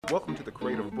Welcome to the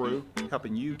Creative Brew,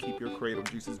 helping you keep your creative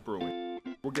juices brewing.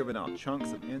 We're giving out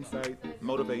chunks of insight,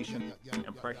 motivation,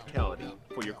 and practicality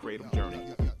for your creative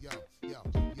journey.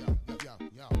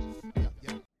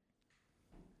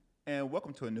 And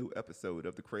welcome to a new episode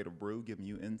of the Creative Brew, giving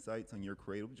you insights on your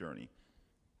creative journey.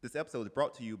 This episode is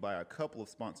brought to you by a couple of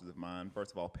sponsors of mine.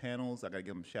 First of all, Panels. I got to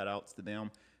give them shout outs to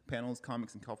them. Panels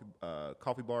Comics and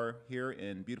Coffee Bar here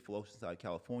in beautiful Oceanside,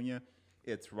 California.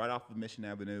 It's right off of Mission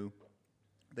Avenue.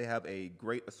 They have a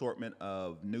great assortment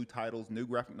of new titles, new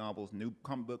graphic novels, new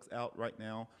comic books out right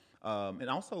now, and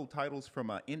also titles from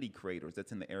indie creators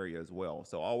that's in the area as well.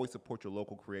 So always support your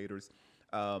local creators.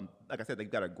 Like I said, they've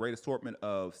got a great assortment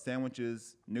of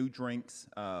sandwiches, new drinks.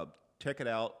 Check it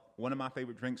out. One of my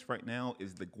favorite drinks right now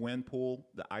is the Gwen Pool,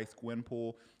 the Ice Gwen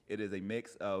Pool. It is a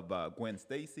mix of Gwen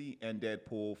Stacy and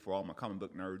Deadpool for all my comic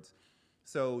book nerds.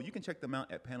 So you can check them out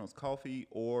at Panels Coffee,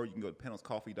 or you can go to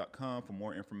panelscoffee.com for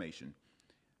more information.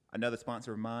 Another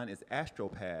sponsor of mine is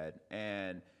AstroPad,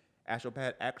 and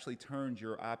AstroPad actually turns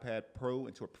your iPad Pro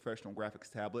into a professional graphics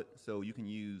tablet, so you can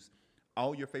use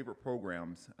all your favorite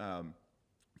programs,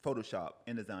 Photoshop,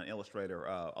 InDesign, Illustrator,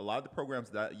 a lot of the programs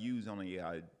that I use on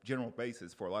a general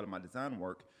basis for a lot of my design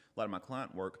work, a lot of my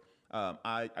client work.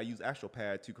 I use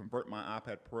AstroPad to convert my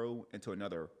iPad Pro into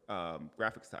another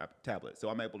graphics tablet, so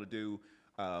I'm able to do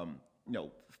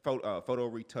photo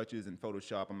retouches in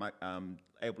Photoshop. I'm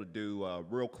able to do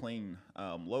real clean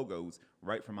logos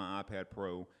right from my iPad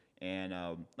Pro. And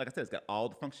like I said, it's got all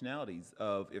the functionalities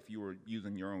of if you were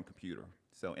using your own computer.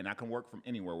 So, and I can work from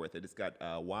anywhere with it. It's got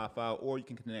Wi-Fi, or you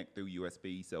can connect through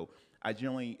USB. So I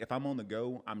generally, if I'm on the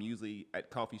go, I'm usually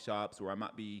at coffee shops, or I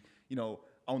might be,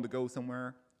 on the go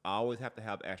somewhere. I always have to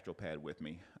have AstroPad with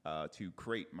me to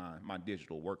create my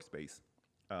digital workspace.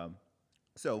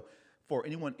 So for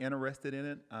anyone interested in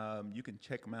it, you can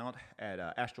check them out at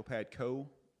AstroPad Co.,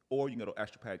 or you can go to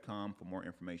astroPad.com for more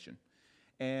information.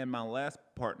 And my last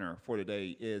partner for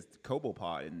today is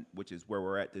CoboPod, which is where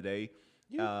we're at today.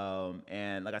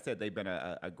 And like I said, they've been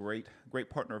a great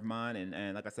partner of mine.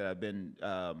 And like I said, I've been,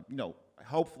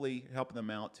 hopefully helping them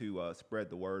out to spread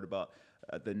the word about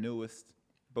the newest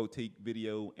boutique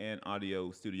video and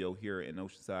audio studio here in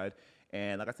Oceanside.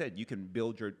 And like I said, you can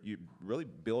you really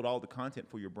build all the content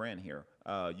for your brand here.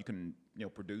 You can,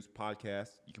 produce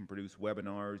podcasts, you can produce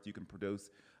webinars, you can produce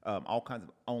all kinds of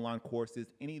online courses,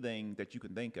 anything that you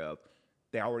can think of.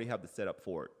 They already have the setup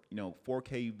for it.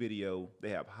 4K video. They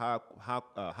have high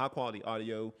quality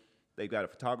audio. They've got a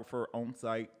photographer on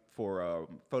site for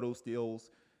photo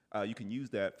stills. You can use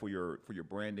that for your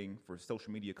branding, for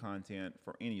social media content,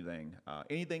 for anything.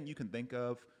 Anything you can think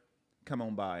of, come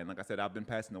on by. And like I said, I've been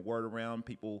passing the word around.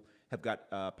 People have got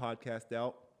podcasts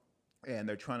out, and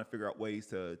they're trying to figure out ways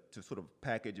to sort of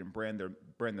package and brand their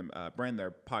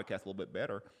podcast a little bit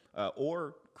better,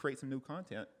 or create some new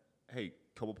content. Hey,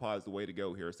 CoboPod is the way to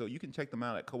go here. So you can check them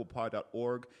out at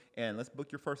cobopod.org, and let's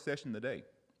book your first session today.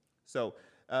 So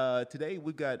today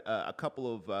we've got a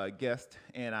couple of guests,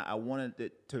 and I wanted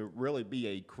it to really be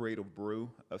a creative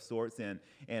brew of sorts. And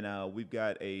we've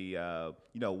got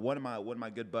one of my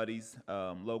good buddies,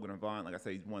 Logan Avant. Like I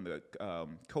say, he's one of the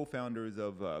co-founders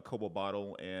of Kobo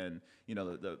Bottle, and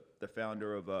the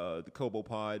founder of the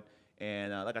CoboPod.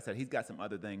 And like I said, he's got some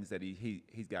other things that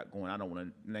he's got going. I don't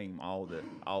want to name all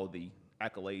the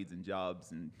accolades and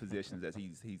jobs and positions that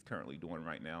he's currently doing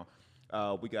right now.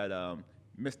 We got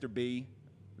Mr. B.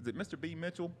 Is it Mr. B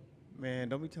Mitchell? Man,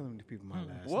 don't be telling the people my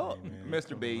last name, man.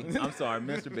 Mr. B. I'm sorry,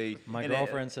 Mr. B. My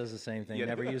girlfriend says the same thing.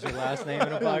 Never use your last name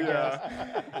in a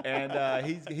podcast. And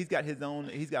he's got his own.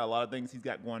 He's got a lot of things he's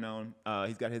got going on.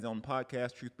 He's got his own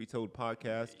podcast, Truth Be Told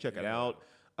podcast. Check it out.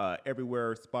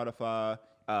 Everywhere, Spotify.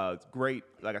 It's great.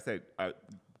 Like I said,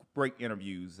 great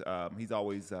interviews. He's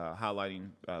always highlighting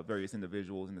various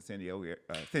individuals in the San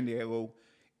Diego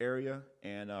area,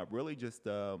 and really just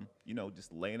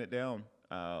laying it down.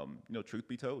 Truth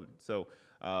be told. So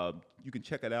you can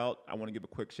check it out. I want to give a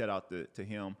quick shout out to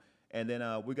him. And then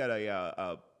we got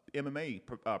a MMA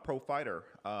pro fighter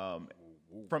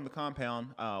from the compound,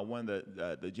 one of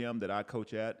the gym that I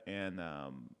coach at, and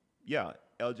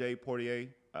LJ Portier.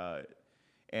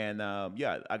 And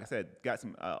like I said, got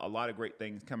a lot of great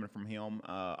things coming from him.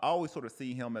 I always sort of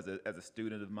see him as a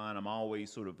student of mine. I'm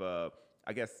always sort of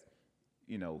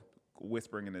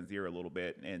whispering in his ear a little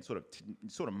bit, and sort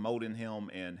of molding him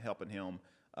and helping him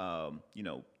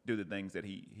do the things that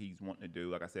he's wanting to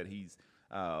do. Like I said, he's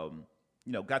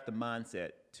got the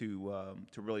mindset to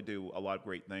really do a lot of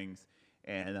great things.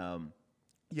 And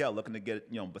yeah, looking to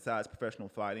get, besides professional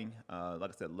fighting,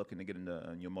 like I said, looking to get into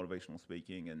motivational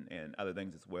speaking and other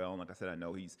things as well. And like I said, I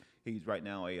know he's right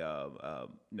now a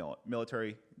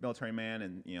military man,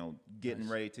 and getting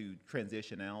ready to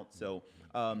transition out. So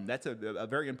that's a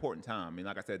very important time. I mean,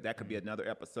 like I said, that could be another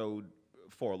episode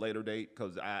for a later date,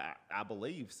 because I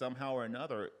believe somehow or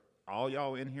another all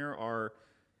y'all in here are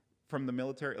from the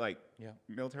military,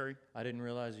 military. I didn't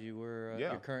realize you were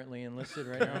Yeah. you're currently enlisted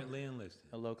right now. Currently enlisted.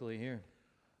 Locally here.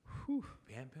 Whew.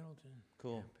 Pendleton.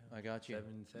 Cool. I got you.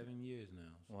 7 years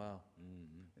now. Wow.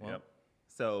 Mm-hmm. Well, Yep.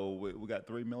 So we got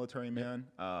 3 military men.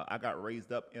 I got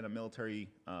raised up in a military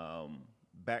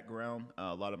background.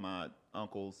 A lot of my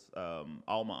uncles,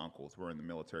 all my uncles were in the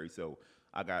military. So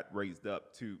I got raised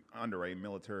up under a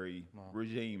military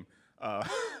regime.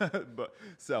 But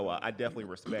so I definitely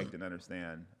respect and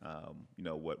understand,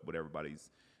 what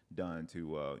everybody's done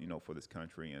to, for this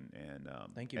country, and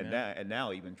Thank you, and man. and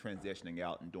now even transitioning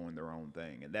out and doing their own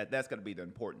thing, and that's going to be the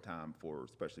important time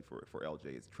especially for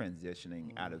LJ, is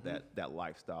transitioning out of that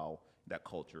lifestyle, that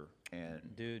culture, and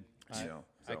dude,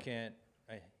 I can't.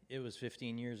 It was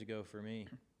 15 years ago for me.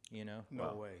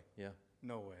 No way. Yeah.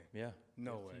 No way. Yeah.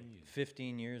 No way.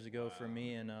 15 years ago for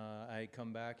me, and I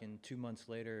come back, and 2 months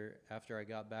later, after I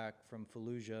got back from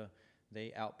Fallujah,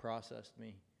 they out-processed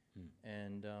me,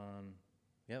 and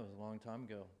yeah, it was a long time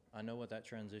ago. I know what that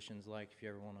transition's like. If you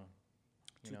ever want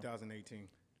to, 2018.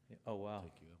 Oh wow.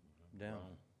 Take you up on that. Down.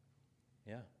 Wow.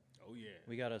 Yeah. Oh yeah.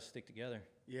 We gotta stick together.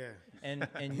 Yeah. And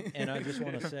I just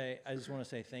want to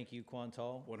say thank you,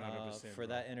 Quantal, 100%, for bro.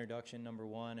 that introduction, number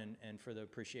one, and for the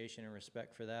appreciation and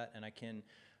respect for that. And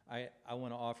I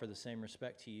want to offer the same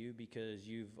respect to you, because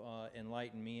you've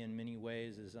enlightened me in many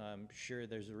ways. As I'm sure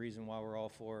there's a reason why we're all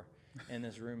four in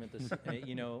this room at this,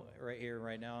 right here,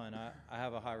 right now. And I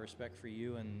have a high respect for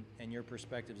you and your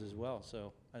perspectives as well.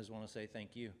 So I just want to say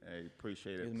thank you. hey,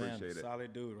 appreciate it. You're the man. Appreciate it.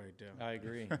 Solid dude right there. I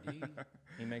agree.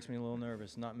 He makes me a little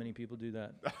nervous. Not many people do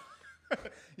that.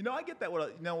 I get that.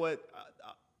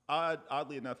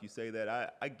 Oddly enough, you say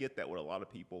that. I get that with a lot of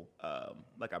people.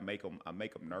 Like I make them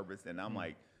nervous, and I'm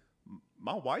like,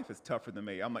 my wife is tougher than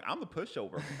me. I'm like, I'm the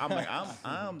pushover. I'm like,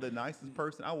 I'm the nicest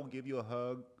person. I will give you a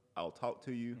hug. I'll talk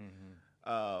to you.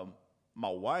 My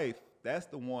wife, that's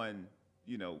the one.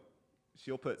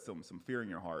 She'll put some fear in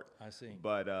your heart. I see.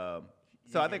 But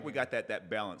so I think we got that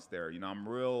balance there. I'm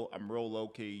real low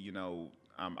key.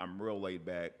 I'm real laid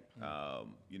back.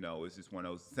 It's just one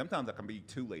of those. Sometimes I can be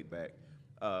too laid back,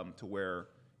 to where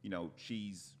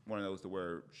she's one of those to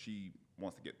where she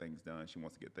wants to get things done. She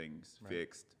wants to get things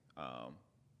fixed.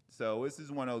 So this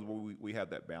is one of those where we have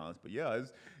that balance. But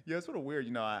it's sort of weird.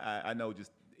 I know,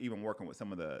 just even working with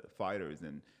some of the fighters,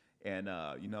 and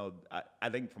I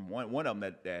think from one of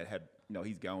them that had,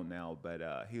 he's gone now,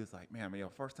 but he was like, man,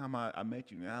 first time I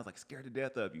met you, man, I was like scared to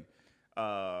death of you.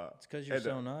 It's because you're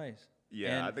so nice.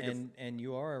 Yeah, and, I think and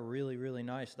you are a really, really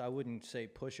nice. I wouldn't say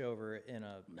pushover in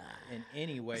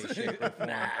any way, shape, or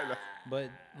form.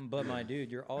 But my dude,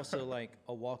 you're also like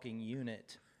a walking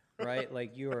unit, right?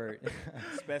 Like you are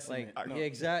Specimen. yeah,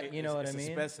 exactly. You know what I it's a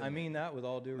mean? specimen. I mean that with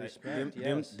all due respect.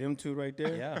 Them two right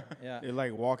there. Yeah. They're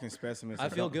like walking specimens. I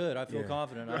feel good. I feel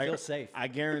confident. I feel safe. I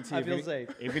guarantee. I feel safe.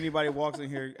 If anybody walks in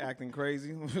here acting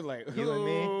crazy, like You and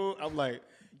me? I'm like,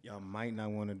 y'all might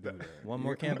not want to do that. One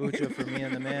more kombucha for me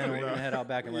and the man. We're gonna head out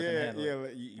back and let them handle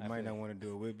it. You might not want to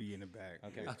do it. We'll be in the back.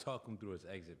 Okay. I'll talk him through his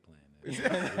exit plan.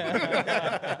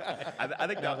 I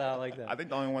think I like that. I think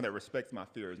the only one that respects my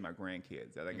fear is my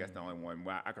grandkids. I think that's the only one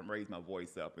where I can raise my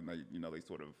voice up, and they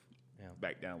sort of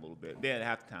back down a little bit. Then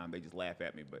half the time they just laugh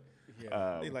at me, but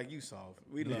they like, you soft.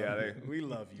 We love you. We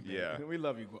love you, man. Yeah. We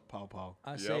love you, Paw.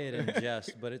 I say it in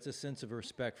jest, but it's a sense of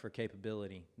respect for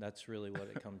capability. That's really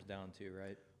what it comes down to,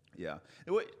 right? Yeah,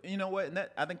 you know what, and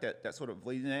I think that sort of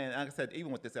leads. And like I said,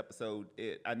 even with this episode,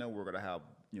 I know we're gonna have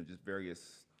just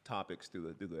various topics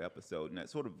through the episode, and that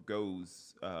sort of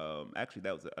goes. Actually,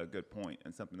 that was a good point,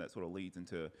 and something that sort of leads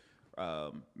into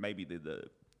maybe the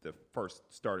first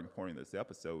starting point of this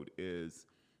episode is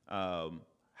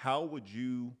how would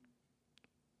you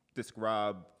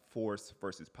describe force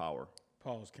versus power?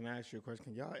 Pause. Can I ask you a question?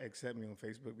 Can y'all accept me on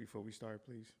Facebook before we start,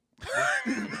 please?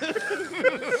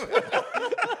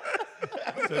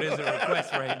 So there's a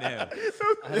request right now.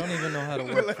 I don't even know how to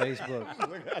work Facebook.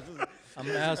 I'm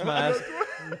gonna have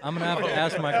to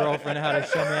ask my girlfriend how to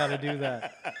show me how to do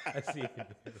that. I see.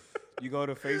 You go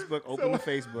to Facebook, open the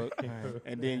Facebook,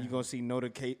 and then you're gonna see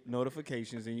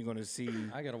notifications, and you're gonna see.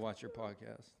 I gotta watch your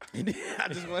podcast. I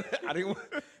didn't want,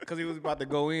 because he was about to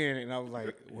go in, and I was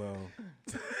like, well.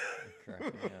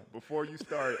 Correct me up. Before you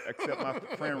start, accept my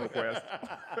friend request.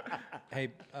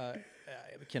 Hey,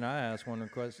 Can I ask one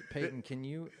request, Peyton? Can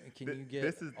you get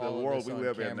this is the all of world this we on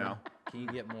live in camera? now. Can you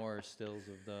get more stills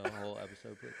of the whole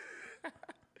episode, please?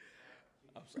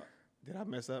 I'm sorry. Did I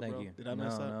mess up, Thank bro? you. Did I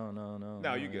mess up? No.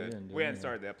 No, you you good. didn't do We hadn't anything.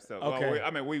 started the episode. Okay.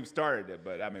 Well, we've started it,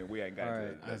 but we ain't got All to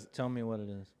right, it. tell me what it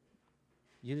is.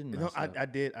 You didn't No, mess up. I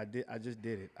did. I just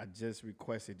did it. I just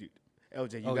requested you.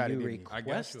 LJ, you oh, got you it, didn't you? I got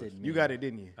yours. requested me. You got it,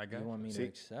 didn't you? I got You want me See, to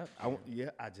accept? I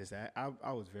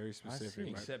was very specific. see.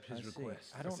 Right? accept his I see.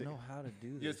 request. I don't know how to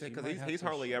do Yeah, this. You because might have he's to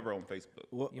hardly show- ever on Facebook.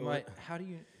 What- You what- might. How do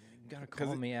you? Gotta 'cause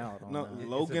call it- me out on No, that.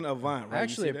 Logan Avant, right? I You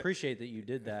actually see that? appreciate that you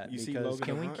did that You see because Logan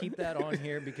can we Avant? keep that on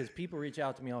here because people reach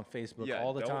out to me on Facebook Yeah,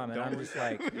 all the don't- time and don't I'm reach- just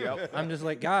like Yep. I'm just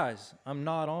like guys, I'm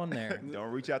not on there.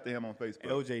 Don't reach out to him on Facebook.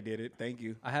 LJ did it. Thank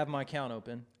you. I have my account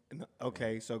open. No,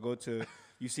 okay, so go to.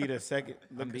 You see the second.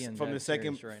 Look, being from the dead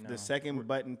second, serious right now. the second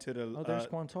button to the. Oh, there's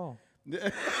Quantal.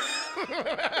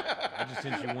 I just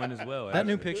sent you one as well. That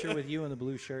new actually. picture with you in the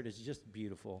blue shirt is just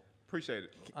beautiful. Appreciate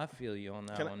it. I feel you on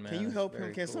that Can, one, man. can you It's help him?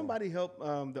 very Can cool. somebody help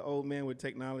the old man with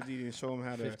technology and show him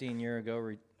how to 15 year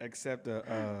ago? accept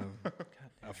a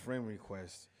friend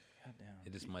request? Goddamn.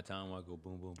 It is my time where I go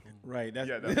boom, boom, boom. Right. That's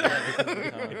Yeah,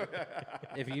 that's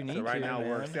If you need So right to, now man.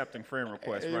 we're accepting friend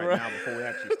requests Yeah, right right. now before we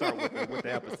actually start with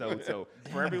the episode. So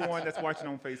for everyone that's watching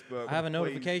on Facebook, I have a please-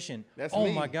 notification. That's oh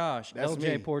me. my gosh, That's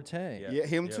LJ me. Porte. yeah,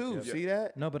 him too. yep. See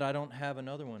that? No, but I don't have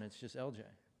another one. It's just LJ.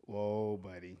 Whoa,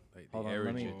 buddy. Like the Hold on,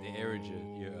 let me-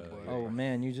 Your, Oh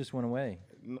man, you just went away.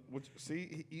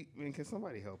 See, man, can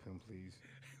somebody help him, please?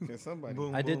 Can somebody?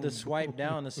 I did the swipe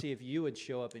down to see if you would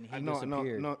show up, and he No,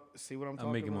 disappeared. no. See what I'm talking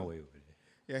I'm making about? my way over there.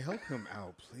 Yeah, help him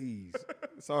out, please.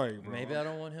 Sorry, bro. Maybe I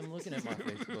don't want him looking at my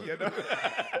Facebook.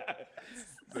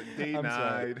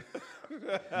 Denied.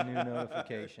 New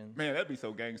notifications. Man, that'd be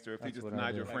so gangster if he That's just what I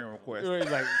denied do. your friend request.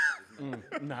 He's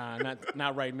like, nah,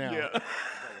 not right now. Yeah.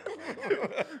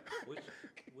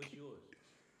 What's yours?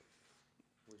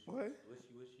 What?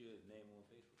 What's your name on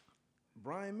Facebook?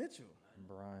 Brian Mitchell.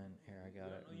 Brian, here I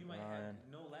got it. You might have Brian,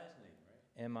 no last name,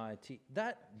 right? MIT.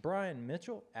 That Brian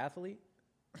Mitchell, athlete.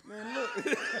 Man,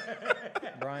 look,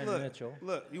 Brian Mitchell.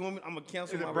 look. You want me? I'm gonna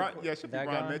cancel Is my it Brian? request. Yeah, it should be That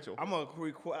Brian guy? Mitchell. I'm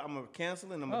gonna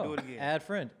cancel and I'm gonna do it again. Add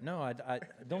friend. No, I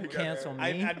don't cancel me.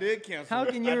 I did cancel. How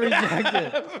it. can you reject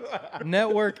it?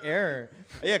 Network error.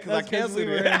 Yeah, because I That's 'cause we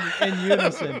canceled were it. in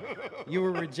unison. You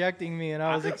were rejecting me, and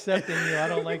I was accepting you. I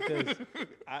don't like this.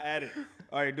 I added.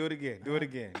 All right, do it again. Do it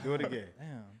again. Do it again.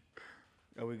 Damn.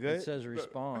 Are we It good? says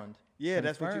respond. Yeah,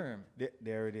 that's what you. Confirm.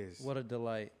 There it is. What a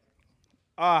delight.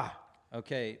 Ah.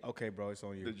 Okay. Okay, bro, it's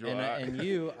on you. The And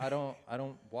you, I don't.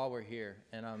 While we're here,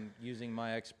 and I'm using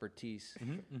my expertise.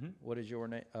 What is your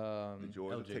name? The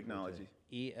joys of LJ technology.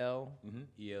 ELJ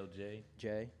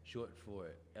ELJ, short for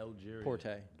Algeria,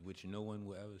 Porte. which no one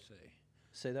will ever say.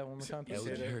 Say that one more time, please.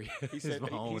 Algeria. He is said my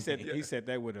own name. he said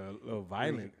that with a little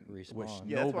violent, Respond. which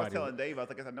Yeah, that's what I was nobody. telling Dave. I was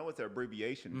like, I know it's an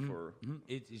abbreviation for.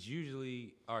 It's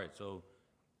usually all right. So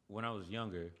when I was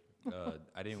younger,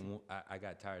 I didn't. I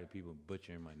got tired of people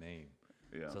butchering my name.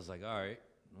 Yeah. So I was like, all right,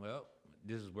 well,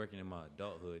 this is working in my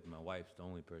adulthood. My wife's the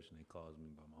only person that calls me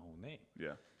by my whole name.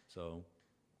 Yeah. So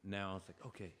now it's like,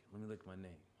 okay, let me look at my name.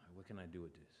 All right, what can I do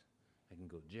with this? I can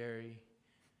go Jerry.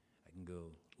 I can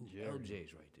go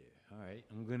LJ's right there. All right,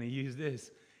 I'm gonna use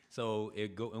this. So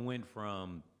it went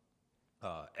from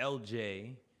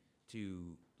LJ to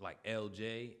like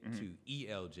LJ to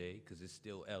ELJ because it's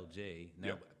still LJ. Now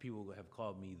Yep. people have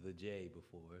called me the J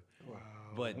before. Wow.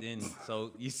 But then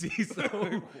so you see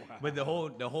so but the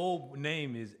whole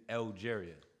name is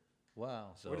Algeria.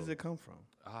 Wow. So Where does it come from?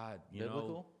 you know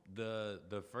Biblical?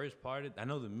 the first part I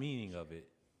know the meaning of it.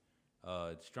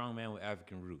 Strong man with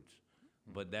African roots.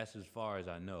 But that's as far as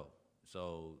I know.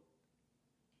 So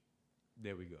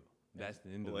there we go. That's the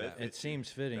end of Well, that. It seems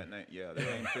fitting. That name, yeah, that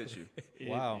name fits you.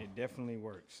 Wow. It definitely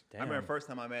works. I remember Damn. the first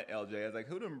time I met LJ, I was like,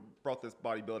 who done brought this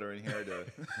bodybuilder in here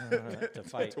to To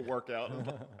fight. to work out?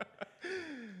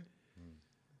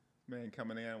 Man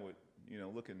coming in with,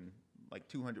 looking like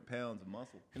 200 pounds of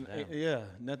muscle. Damn. Yeah,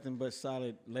 nothing but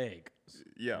solid leg.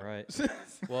 Yeah. Right.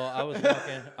 Well,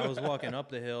 I was walking up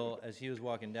the hill as he was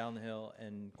walking down the hill,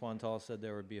 and Quantal said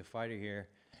there would be a fighter here.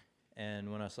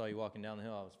 And when I saw you walking down the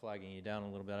hill, I was flagging you down a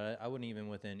little bit. I wasn't even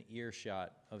within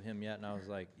earshot of him yet, and I was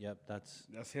like, "Yep, that's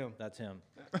him. That's him."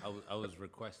 I was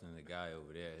requesting the guy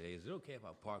over there. Hey, is it okay if I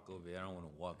park over there? I don't want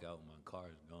to walk out when my car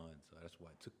is gone. So that's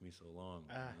why it took me so long.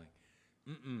 I'm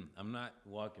like, I'm not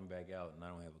walking back out, and I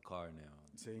don't have a car now.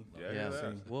 See? Yeah, Yeah,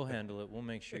 yeah. we'll handle it. We'll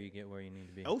make sure you get where you need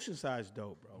to be. Oceanside's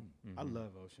dope, bro. I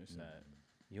love Oceanside.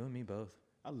 You and me both.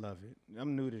 I love it.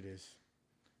 I'm new to this.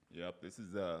 Yep.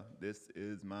 This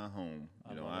is my home.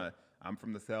 love I'm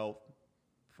from the South,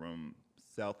 from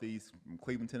southeast from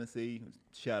Cleveland, Tennessee.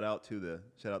 Shout out to the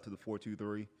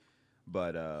 423.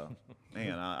 But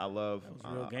man, I love. That was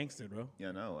real gangster, bro.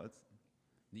 Yeah, no, it's.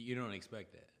 You don't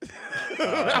expect that.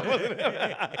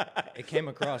 It came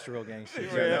across real gangster.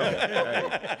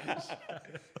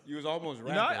 You was almost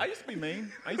rapping. You know, I used to be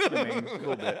mean. A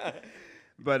little bit.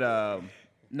 But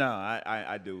no,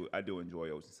 I do enjoy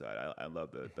Oceanside. I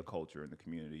love the culture and the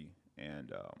community,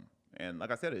 and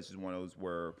like I said, it's just one of those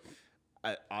where,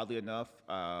 oddly enough,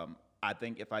 I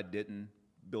think if I didn't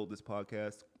build this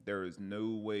podcast, there is no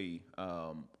way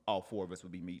all four of us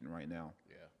would be meeting right now.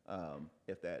 Yeah.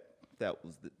 If that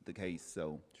was the case.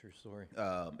 So True story.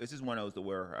 it's just one of those to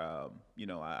where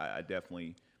I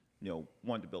definitely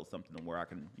wanted to build something where I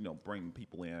can bring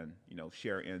people in,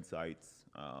 share insights,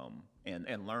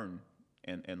 and learn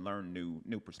and learn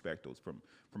new perspectives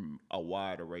from a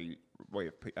wide array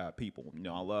of people.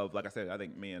 I love, like I said, I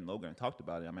think me and Logan talked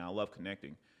about it. I mean, I love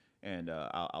connecting, and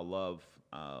I love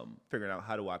figuring out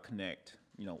how do I connect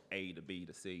A to B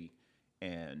to C,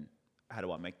 and how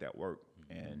do I make that work,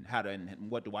 and and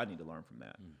what do I need to learn from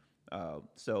that.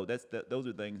 So those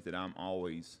are things that I'm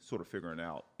always sort of figuring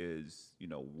out is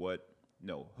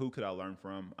who could I learn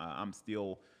from. I'm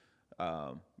still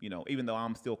even though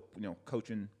I'm still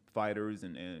coaching fighters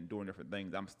and doing different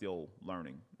things, I'm still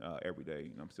learning every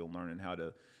day. I'm still learning how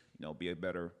to be a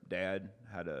better dad,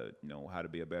 how to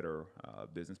be a better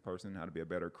business person, how to be a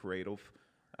better creative,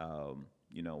 how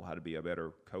to be a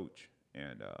better coach.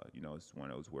 And it's one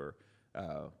of those where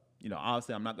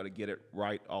honestly, I'm not going to get it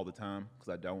right all the time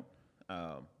because I don't.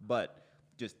 But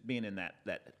just being in that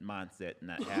mindset and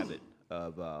that habit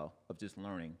of just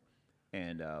learning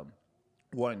and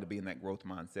wanting to be in that growth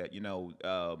mindset.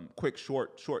 Quick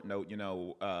short note.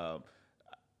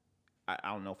 I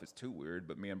don't know if it's too weird,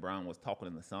 but me and Brian was talking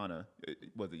in the sauna.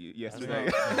 Was it yesterday?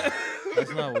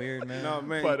 That's not weird, man. No,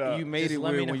 man. But, you made just it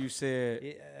let me weird know. when you said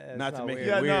Yeah, not it's to not make weird.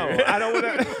 it Yeah, weird. no, I don't want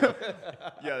to.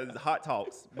 Yeah, it's hot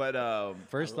talks, but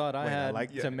First thought I wait, I had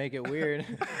like to that. make it weird.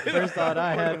 First thought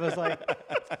I had was like,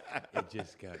 It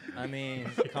just got. I mean,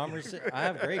 I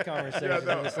have great conversations in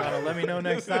the sauna. Let me know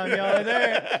next time y'all are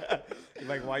there.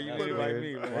 Like, why you That's didn't invite weird.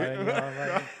 me? Why Right? didn't y'all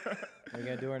invite me? We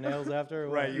gonna do our nails after? Or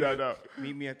what? Right, you yeah, no.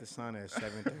 meet me at the sauna at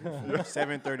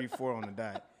 7:34. 7:34 on the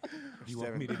dot. You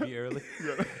want me to be early?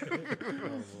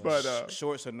 But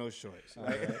Shorts or no shorts? Oh,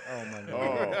 right. Oh my god. Oh.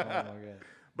 Oh my god.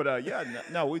 But yeah,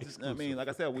 no, we just. I mean, like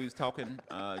I said, we was talking.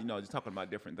 Just talking about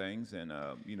different things, and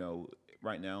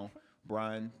right now,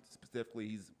 Brian specifically,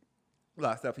 he's a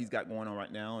lot of stuff he's got going on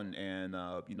right now, and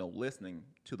listening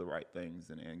to the right things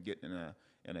and getting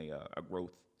in a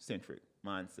growth centric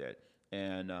mindset.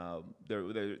 And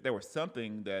there was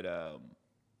something that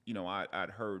I'd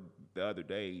heard the other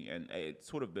day, and it's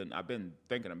sort of been I've been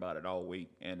thinking about it all week,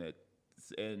 and I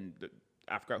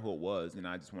forgot who it was, and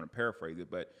I just want to paraphrase it,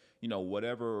 but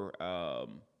whatever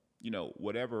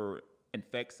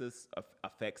infects us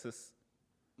affects us.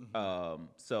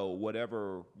 So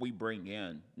whatever we bring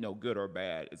in, good or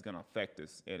bad, is going to affect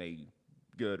us in a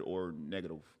good or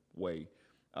negative way.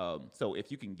 So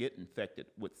if you can get infected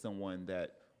with someone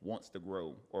that wants to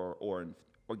grow, or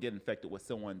get infected with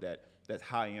someone that's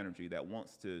high energy, that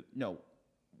wants to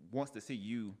see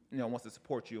you, wants to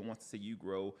support you and wants to see you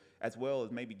grow, as well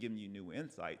as maybe giving you new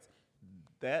insights,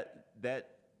 that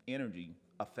energy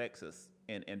affects us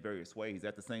in various ways.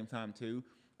 At the same time, too,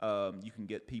 you can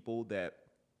get people that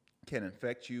can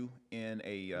infect you in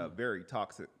a very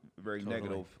toxic, very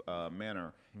negative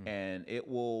manner, and it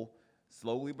will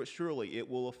slowly but surely it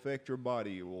will affect your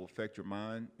body, it will affect your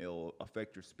mind, it will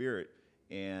affect your spirit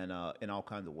in all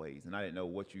kinds of ways. And I didn't know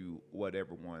what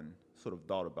everyone sort of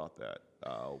thought about that.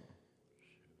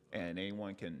 And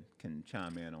anyone can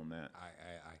chime in on that.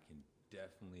 I can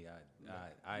definitely.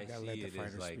 I You gotta see let the it fighter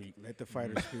as like. speak. Let the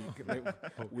fighter speak.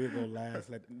 We'll go last.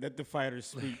 Let the fighter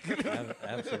speak.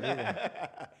 Absolutely.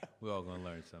 We're all gonna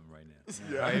learn something right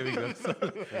now. All right, here we go. So,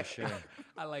 For sure.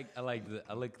 I like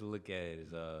to look at it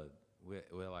as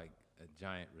we're like a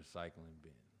giant recycling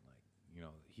bin.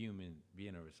 Like human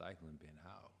being a recycling bin.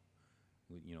 How?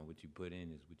 What you put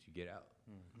in is what you get out.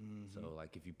 Mm-hmm. So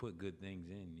like if you put good things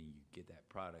in and you get that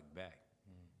product back,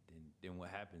 then what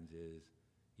happens is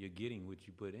you're getting what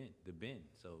you put in the bin.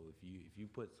 So if you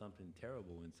put something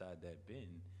terrible inside that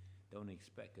bin, don't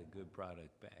expect a good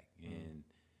product back. And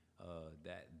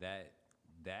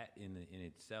that in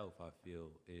itself, I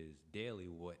feel, is daily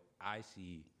what I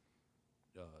see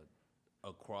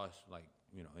across, like,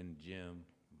 in the gym,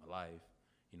 my life,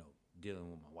 dealing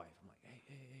with my wife. I'm like,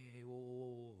 hey,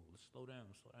 whoa, let's slow down.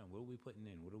 What are we putting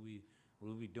in? What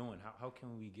are we doing? How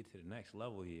can we get to the next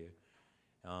level here?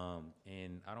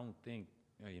 And I don't think,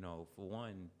 you know, for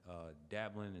one,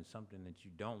 dabbling in something that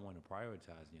you don't want to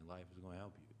prioritize in your life is going to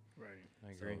help you. Right.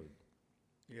 I agree. So,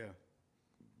 Yeah.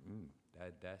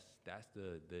 that's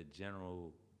the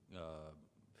general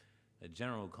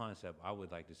concept I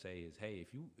would like to say is, hey,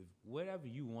 if whatever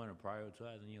you want to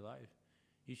prioritize in your life,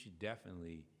 you should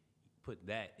definitely put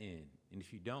that in. And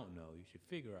if you don't know, you should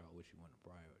figure out what you want to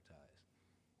prioritize.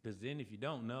 Because then, if you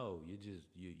don't know,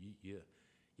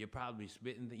 you're probably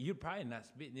spitting. You're probably not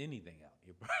spitting anything out.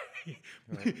 You're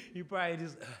probably you probably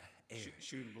just.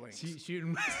 Shooting blanks.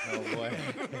 Shooting. Oh boy.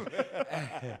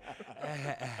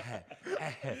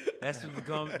 That's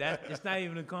what it's not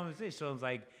even a conversation. So it's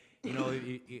like, you know,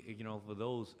 you know, for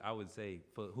those, I would say,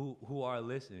 for who are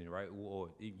listening, right, or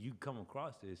if you come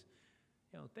across this,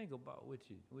 you know, think about what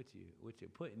you're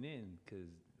putting in, because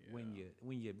when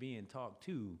you're being talked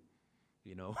to,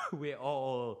 you know, we're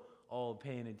all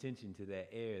paying attention to that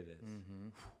air that's.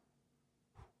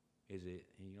 Is it,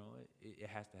 you know, it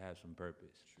has to have some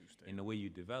purpose. True statement. And the way you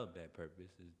develop that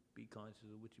purpose is be conscious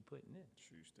of what you're putting in.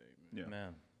 True statement. Yeah.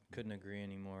 Man, couldn't agree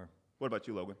anymore. What about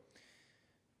you, Logan?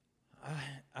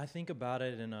 I think about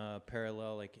it in a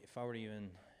parallel, like if I were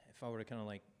to kind of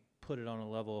like put it on a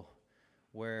level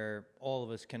where all of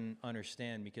us can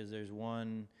understand, because there's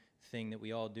one thing that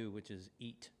we all do, which is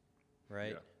eat,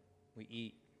 right? Yeah. We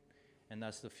eat, and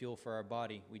that's the fuel for our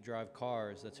body. We drive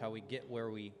cars. That's how we get where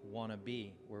we want to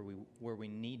be, where we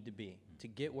need to be. To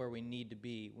get where we need to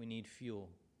be, we need fuel.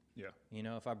 Yeah. You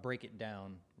know, if I break it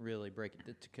down, really break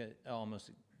it to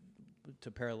almost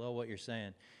to parallel what you're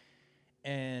saying.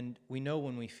 And we know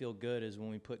when we feel good is when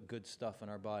we put good stuff in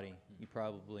our body. You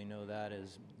probably know that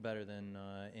is better than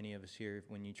any of us here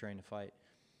when you train to fight.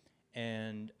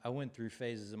 And I went through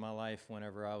phases of my life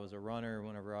whenever I was a runner,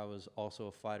 whenever I was also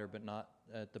a fighter, but not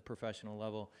at the professional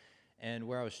level, and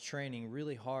where I was training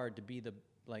really hard to be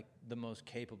the most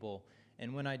capable.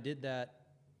 And when I did that,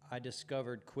 I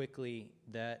discovered quickly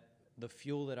that the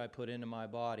fuel that I put into my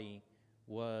body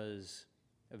was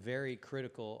very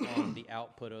critical on the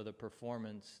output of the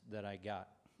performance that I got.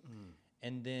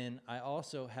 And then I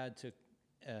also had to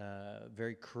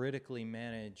very critically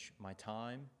manage my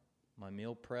time, my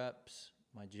meal preps,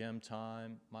 my gym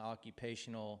time, my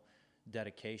occupational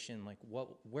dedication, like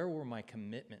where were my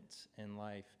commitments in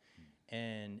life?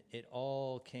 And it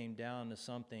all came down to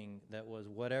something that was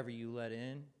whatever you let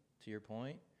in, to your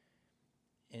point,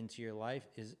 into your life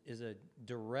is a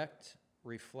direct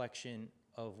reflection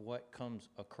of what comes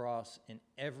across in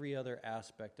every other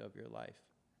aspect of your life.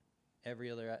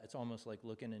 It's almost like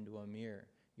looking into a mirror.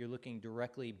 You're looking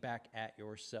directly back at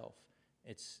yourself.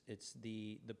 It's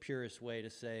the purest way to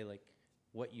say, like,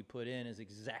 what you put in is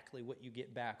exactly what you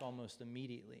get back almost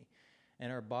immediately.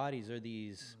 And our bodies are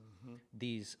these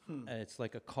it's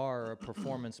like a car or a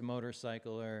performance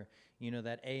motorcycle, or, you know,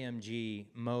 that AMG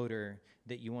motor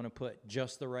that you want to put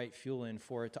just the right fuel in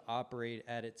for it to operate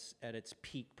at its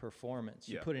peak performance.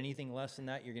 You put anything less than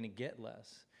that, you're going to get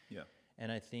less. Yeah.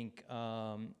 And I think,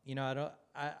 you know,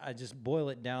 I just boil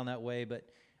it down that way, but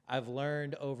I've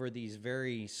learned over these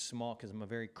very small, because I'm a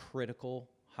very critical,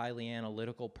 highly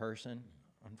analytical person,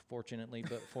 unfortunately,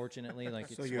 but fortunately, like,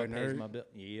 So it's you're what a pays nerd? my bill.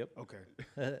 Yep.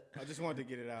 Okay. I just wanted to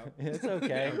get it out. It's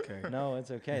okay. Okay. No,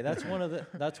 it's okay. That's one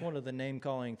of the name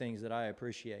calling things that I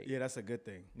appreciate. Yeah, that's a good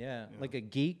thing. Yeah. Like a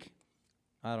geek,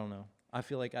 I don't know. I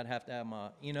feel like I'd have to have my,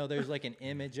 you know, there's like an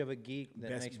image of a geek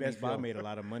that makes me Best Buy feel. made a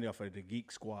lot of money off of the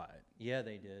Geek Squad. Yeah,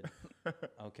 they did.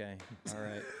 Okay. All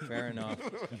right. Fair enough.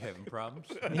 You having problems?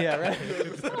 Yeah, right.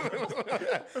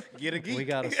 Get a geek. We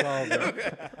got to solve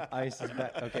it. Ice is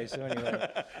back. Okay, so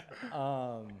anyway.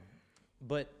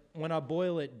 But when I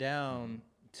boil it down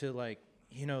to, like,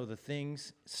 you know, the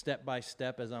things step by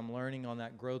step as I'm learning on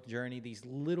that growth journey, these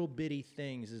little bitty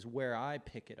things is where I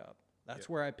pick it up. That's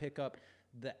where I pick up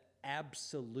the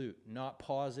absolute, not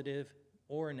positive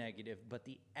or negative, but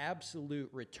the absolute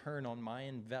return on my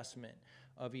investment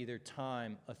of either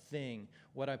time, a thing,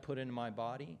 what I put into my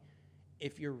body.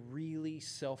 If you're really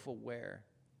self-aware,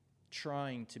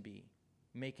 trying to be,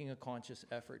 making a conscious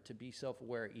effort to be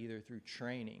self-aware, either through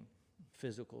training,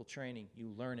 physical training,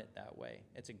 you learn it that way.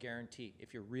 It's a guarantee.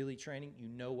 If you're really training, you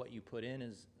know what you put in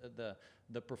is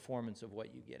the performance of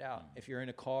what you get out. If you're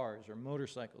into cars or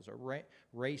motorcycles or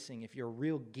racing, if you're a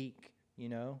real geek, you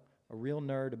know, a real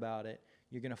nerd about it,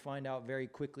 you're going to find out very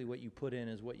quickly what you put in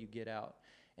is what you get out.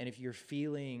 And if you're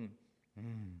feeling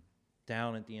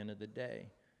down at the end of the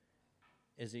day,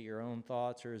 is it your own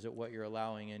thoughts or is it what you're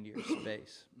allowing into your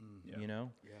space? You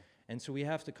know? Yeah. And so we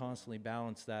have to constantly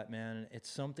balance that, man. It's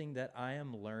something that I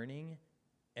am learning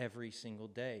every single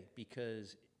day,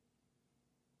 because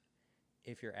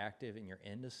if you're active and you're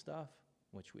into stuff,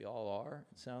 which we all are,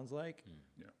 it sounds like,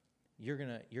 Yeah. you're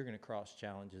gonna cross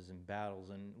challenges and battles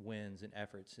and wins and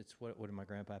efforts. It's what did my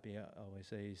grandpappy always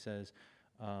say? He says,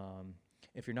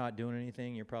 if you're not doing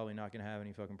anything, you're probably not gonna have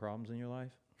any fucking problems in your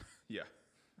life. Yeah.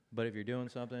 But if you're doing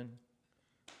something,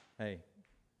 hey,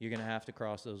 you're gonna have to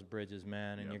cross those bridges,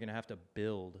 man, and Yep. you're gonna have to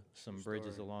build some True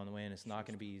bridges story. along the way, and it's not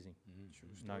gonna be easy.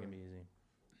 It's not gonna be easy.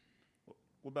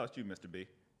 What about you, Mr. B?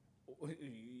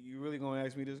 You really gonna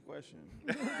ask me this question?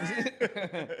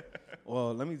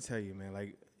 Well, let me tell you, man.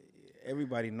 Like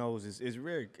everybody knows, it's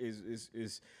rare.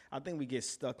 Is I think we get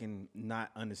stuck in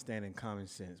not understanding common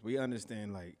sense. We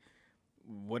understand like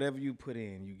whatever you put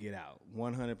in, you get out.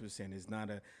 100%. It's not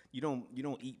a you don't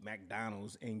eat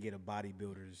McDonald's and get a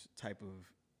bodybuilder's type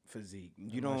of physique.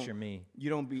 Unless you're me. You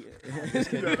don't be.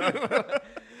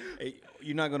 Hey,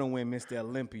 you're not gonna win Mr.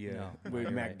 Olympia No, with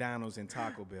you're right. McDonald's and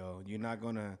Taco Bell. You're not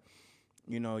gonna,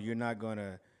 you're not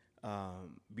gonna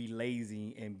be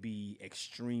lazy and be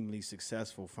extremely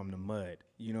successful from the mud.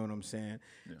 You know what I'm saying?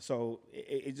 Yeah. So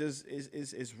it just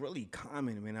it's really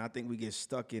common. I mean, I think we get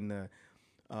stuck in the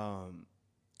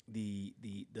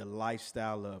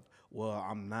lifestyle of, well,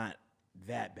 I'm not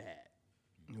that bad.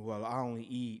 Well, I only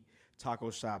eat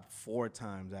taco shop 4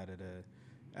 times out of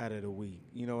the week.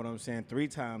 You know what I'm saying? 3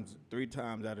 times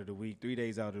out of the week, 3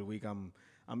 days out of the week, I'm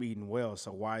eating well.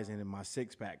 So why isn't my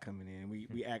 6-pack coming in?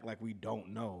 We act like we don't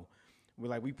know.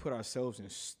 We put ourselves in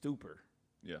stupor.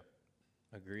 Yeah.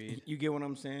 Agreed. You get what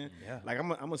I'm saying? Yeah. Like I'm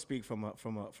gonna speak from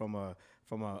a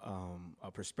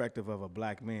perspective of a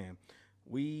black man.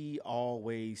 We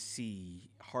always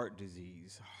see heart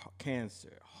disease,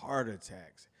 cancer, heart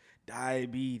attacks,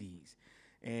 diabetes,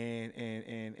 and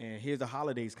here's the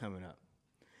holidays coming up,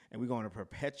 and we're going to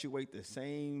perpetuate the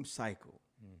same cycle.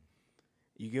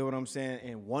 You get what I'm saying?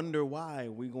 And wonder why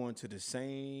we're going to the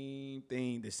same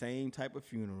thing, the same type of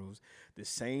funerals, the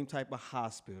same type of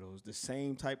hospitals, the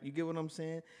same type. You get what I'm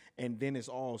saying? And then it's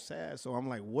all sad. So I'm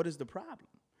like, what is the problem?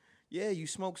 Yeah, you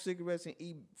smoke cigarettes and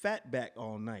eat fat back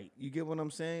all night. You get what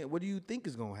I'm saying? What do you think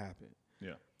is going to happen?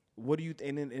 Yeah. What do you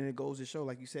and it goes to show,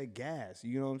 like you said, gas.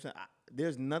 You know what I'm saying?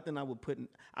 There's nothing I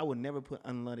would never put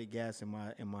unleaded gas in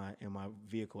my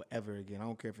vehicle ever again. I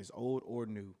don't care if it's old or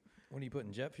new. What are you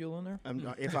putting, jet fuel in there?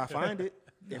 If I find it,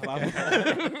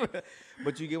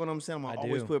 but you get what I'm saying. I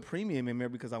always do. put premium in there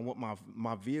because I want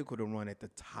my vehicle to run at the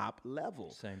top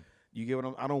level. Same. You get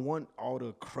what I don't want all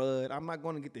the crud. I'm not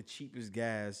going to get the cheapest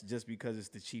gas just because it's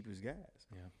the cheapest gas.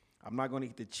 Yeah. I'm not going to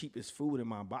get the cheapest food in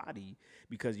my body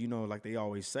because, like they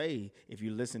always say, if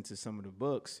you listen to some of the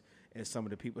books and some of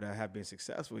the people that have been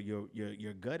successful, your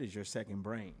gut is your second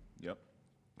brain. Yep.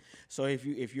 So if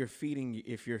you're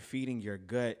feeding your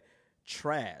gut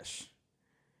trash,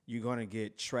 you're gonna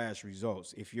get trash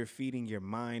results. If you're feeding your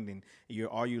mind and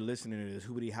all you listening to this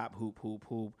hoopity hop hoop hoop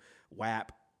hoop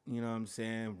whap, you know what I'm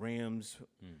saying, rims,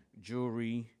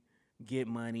 jewelry, get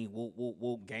money, whoop whoop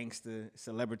whoop, gangster,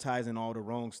 celebritizing all the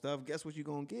wrong stuff, guess what you're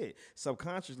gonna get?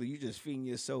 Subconsciously, you just feeding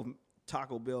yourself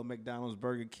Taco Bell, McDonald's,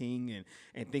 Burger King,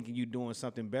 and thinking you're doing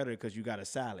something better because you got a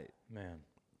salad. Man,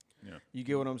 Yeah. You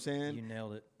get what I'm saying? you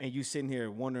nailed it. And you sitting here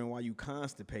wondering why you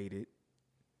constipated.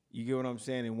 You get what I'm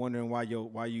saying? And wondering why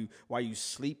you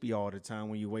sleepy all the time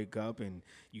when you wake up and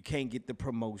you can't get the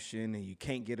promotion and you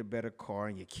can't get a better car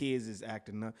and your kids is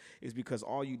acting up. It's because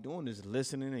all you doing is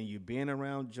listening and you being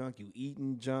around junk, you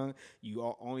eating junk.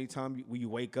 Only time when you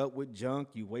wake up with junk,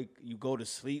 you go to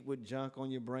sleep with junk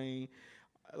on your brain.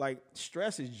 Like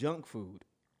stress is junk food.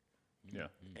 Yeah.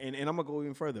 And I'm gonna go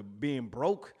even further. Being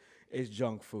broke is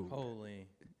junk food. Holy.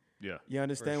 Yeah. You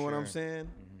understand what I'm sure. saying?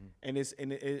 And it's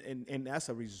and that's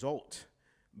a result.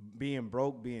 Being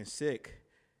broke, being sick,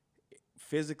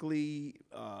 physically,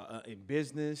 in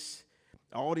business,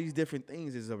 all these different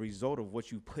things is a result of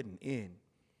what you putting in.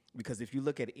 Because if you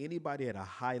look at anybody at a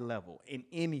high level in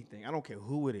anything, I don't care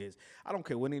who it is, I don't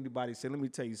care what anybody said. Let me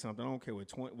tell you something. I don't care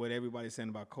what everybody's saying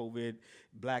about COVID,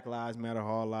 Black Lives Matter,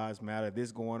 all lives matter,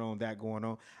 this going on, that going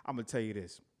on. I'm gonna tell you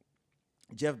this.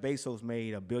 Jeff Bezos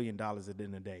made $1 billion at the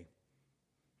end of the day.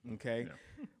 Okay,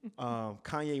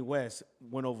 Kanye West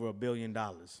went over $1 billion.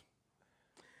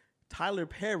 Tyler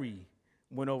Perry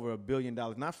went over $1 billion.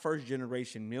 Not first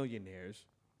generation millionaires,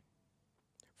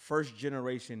 first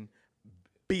generation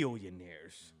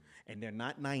billionaires, and they're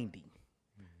not 90.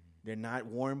 They're not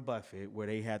Warren Buffett, where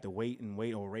they had to wait,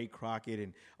 or Ray Crockett,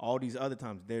 and all these other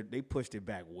times. They pushed it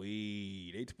back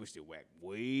way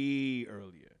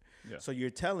earlier. Yeah. So you're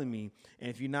telling me,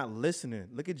 and if you're not listening,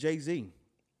 look at Jay-Z.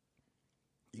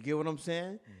 You get what I'm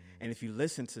saying? And if you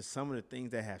listen to some of the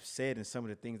things they have said and some of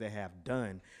the things they have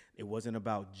done, it wasn't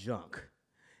about junk.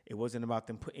 It wasn't about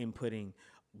them inputting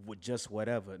with just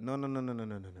whatever. No.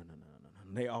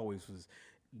 They always was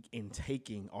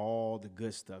intaking all the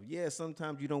good stuff. Yeah,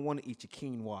 sometimes you don't want to eat your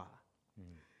quinoa.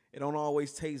 It don't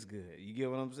always taste good. You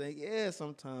get what I'm saying? Yeah,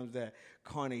 sometimes that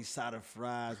carne asada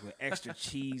fries with extra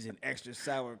cheese and extra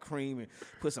sour cream and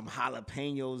put some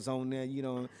jalapenos on there, you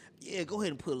know. Yeah, go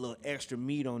ahead and put a little extra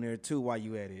meat on there too while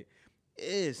you at it.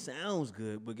 It sounds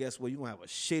good, but guess what? You're going to have a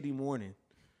shitty morning.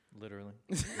 Literally.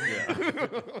 Yeah.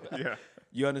 Yeah.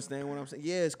 You understand what I'm saying?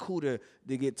 Yeah, it's cool to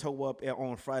get toe up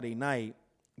on Friday night,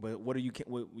 but you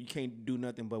can't do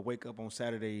nothing but wake up on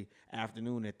Saturday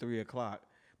afternoon at 3 o'clock.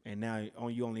 And now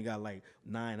you only got like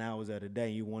 9 hours out of the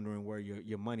day. You wondering where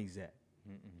your money's at.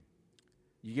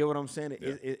 You get what I'm saying?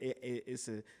 Yeah.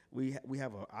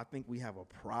 I think we have a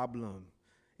problem.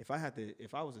 If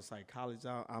I was a psychologist,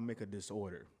 I'll make a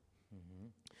disorder.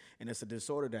 And it's a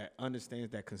disorder that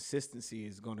understands that consistency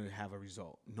is going to have a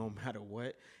result no matter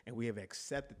what. And we have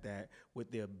accepted that with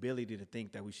the ability to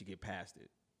think that we should get past it.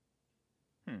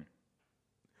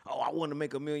 Oh, I want to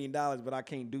make $1 million, but I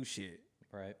can't do shit.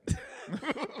 Right.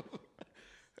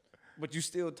 But you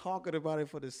still talking about it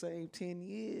for the same 10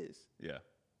 years. Yeah.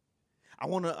 I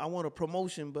want a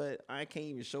promotion, but I can't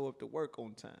even show up to work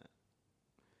on time.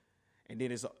 And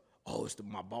then it's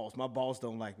my boss. My boss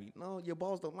don't like me. No, your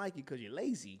boss don't like you because you're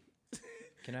lazy.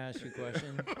 Can I ask you a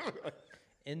question?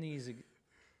 In these,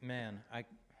 man,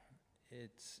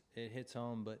 it hits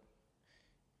home, but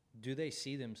do they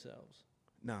see themselves?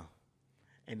 No.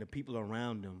 And the people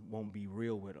around them won't be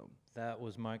real with them. That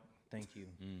was my thank you.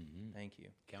 Thank you.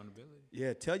 Accountability.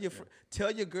 Yeah, tell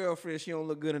your girlfriend she don't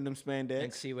look good in them spandex.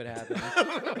 And see what happens.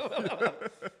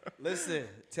 Listen,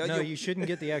 you shouldn't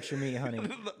get the extra meat, honey.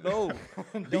 No,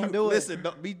 Don't do it. Listen,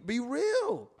 be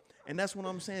real. And that's what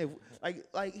I'm saying.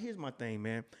 Like here's my thing,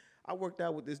 man. I worked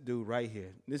out with this dude right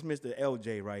here. This Mr.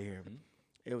 LJ right here.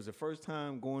 It was the first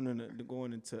time going into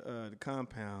the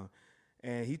compound,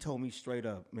 and he told me straight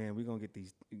up, man, we're gonna get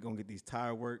these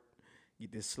tire work.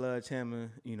 Get this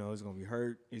sledgehammer, it's gonna be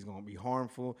hurt, it's gonna be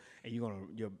harmful, and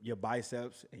your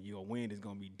biceps and your wind is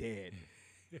gonna be dead.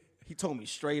 He told me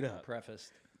straight up.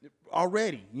 Prefaced.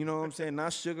 Already, you know what I'm saying?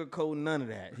 Not sugarcoat, none of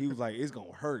that. He was like, it's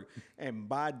gonna hurt. And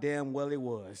by damn well it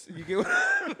was. You get what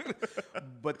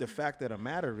But the fact of the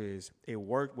matter is, it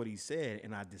worked what he said,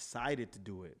 and I decided to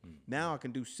do it. Now I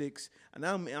can do 6, and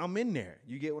I'm in there.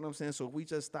 You get what I'm saying? So if we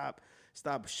just stop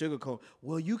sugarcoat,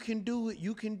 well, you can do it.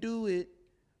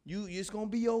 It's gonna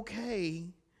be okay.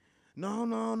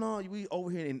 No. We over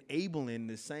here enabling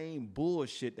the same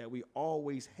bullshit that we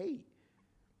always hate.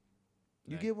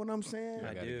 You get what I'm saying?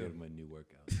 I gotta do. go to my new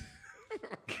workout.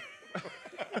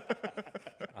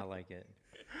 I like it.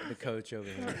 The coach over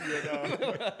here.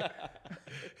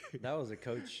 That was a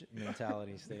coach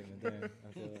mentality statement there.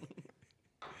 I feel it.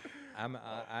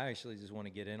 I actually just want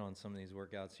to get in on some of these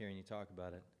workouts here, and you talk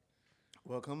about it.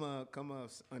 Well, come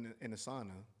in the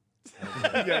sauna.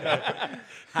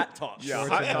 Hot talk. Yeah,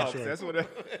 hot talks. That's what it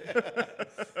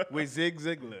With Zig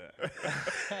Ziglar.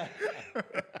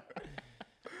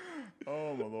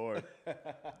 Oh, my Lord.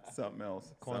 Something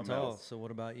else. Quantal, so what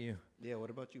about you? Yeah,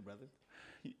 what about you, brother?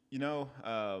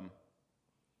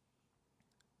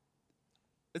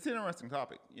 It's an interesting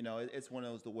topic. It's one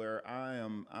of those to where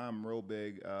I'm real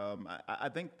big. I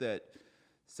think that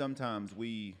sometimes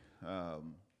we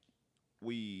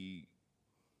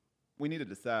need to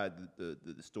decide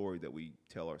the story that we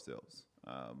tell ourselves.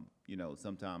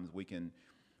 Sometimes we can,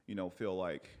 feel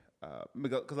like,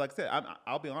 because like I said,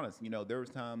 I'll be honest, there was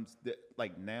times that,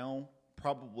 like now,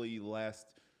 probably last,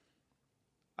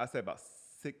 I say about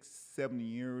 6-7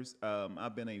 years,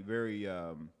 I've been a very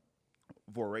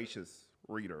voracious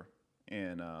reader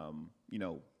and,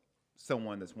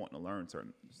 someone that's wanting to learn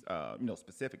certain,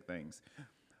 specific things.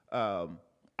 That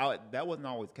wasn't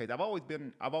always the case. I've always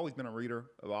been a reader.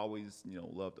 I've always,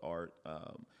 loved art.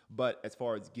 But as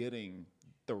far as getting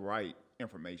the right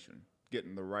information,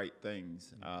 getting the right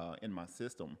things in my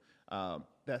system,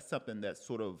 that's something that's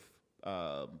sort of,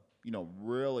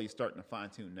 really starting to fine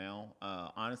tune now.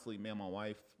 Honestly, me and my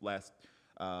wife I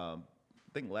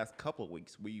think the last couple of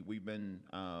weeks we've been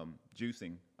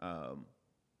juicing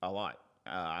a lot.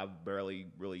 I've barely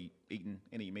really eaten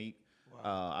any meat.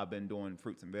 Wow. I've been doing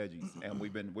fruits and veggies, and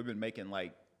we've been making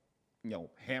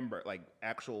hamburger, like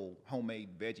actual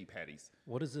homemade veggie patties.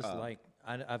 What is this like?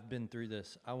 I've been through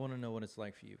this. I want to know what it's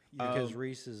like for you because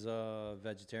Reese is a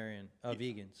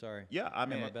vegan. Sorry. Yeah,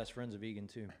 and my best friend's a vegan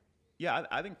too. Yeah,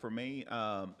 I think for me,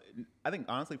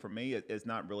 honestly for me, it's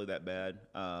not really that bad.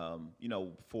 I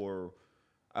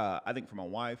think for my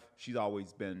wife, she's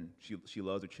always been she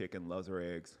loves her chicken, loves her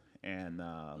eggs. And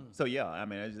so yeah,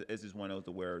 it's just one of those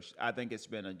to where I think it's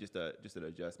been just an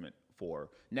adjustment for her.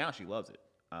 Now she loves it.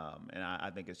 And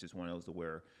I think it's just one of those to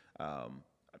where,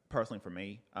 personally for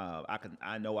me,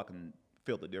 I know I can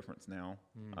feel the difference now,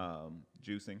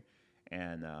 juicing,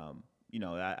 and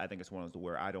I think it's one of those to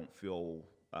where I don't feel,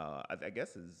 I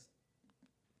guess is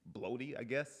bloaty. I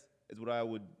guess is what I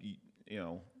would,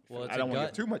 Well, I don't want to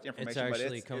give too much It information,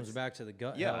 actually but comes back to the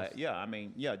gut yeah, health, yeah. I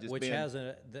mean, yeah, just which being, has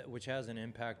an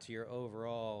impact to your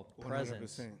overall 100%.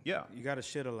 presence. Yeah. You got to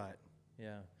shit a lot.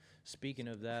 Yeah. Speaking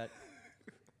of that,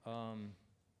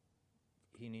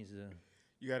 he needs to.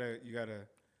 You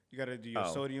gotta do your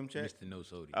sodium check. Mr. No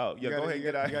Sodium. Oh yeah, go ahead and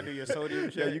get out. You gotta do your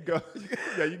sodium check. Yeah, you go.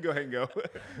 Yeah, you can go ahead and go.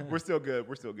 We're still good.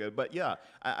 We're still good. But yeah,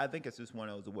 I think it's just one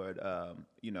of those where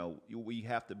we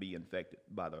have to be infected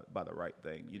by the right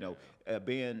thing.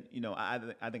 Being I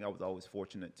think I was always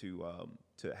fortunate to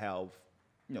have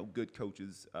good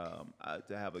coaches,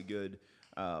 to have a good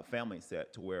family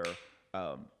set to where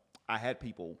I had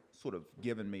people sort of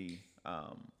giving me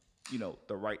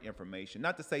the right information.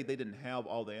 Not to say they didn't have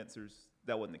all the answers.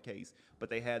 That wasn't the case,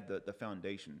 but they had the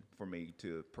foundation for me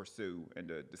to pursue and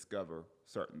to discover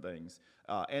certain things,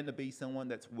 and to be someone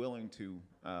that's willing to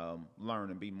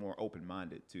learn and be more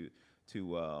open-minded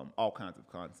to all kinds of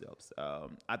concepts.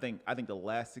 I think the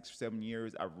last 6 or 7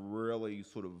 years, I've really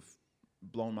sort of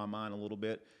blown my mind a little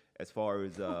bit as far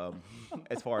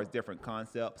as different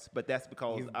concepts, but that's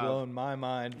because You've blown my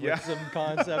mind with some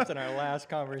concepts in our last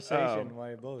conversation.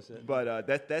 Why you both said. But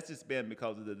that's just been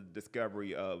because of the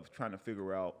discovery of trying to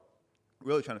figure out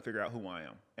who I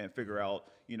am and figure out,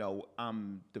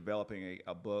 I'm developing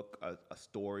a book, a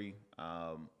story,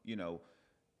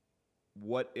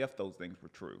 what if those things were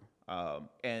true,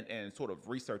 and sort of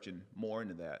researching more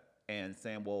into that and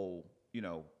saying, well,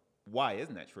 why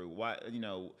isn't that true? Why,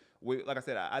 like I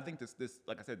said, I think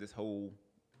this whole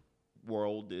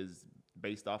world is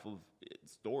based off of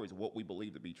stories of what we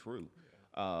believe to be true.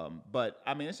 Yeah. But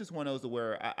I mean, it's just one of those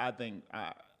where I think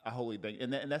I wholly think,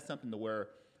 and that's something to where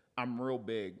I'm real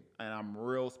big and I'm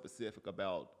real specific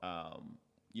about,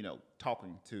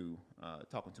 talking to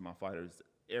my fighters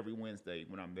every Wednesday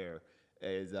when I'm there.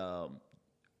 Is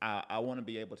I want to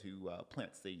be able to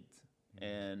plant seeds,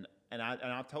 and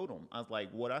I told them, I was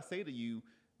like, what I say to you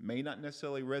may not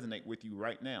necessarily resonate with you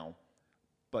right now,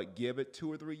 but give it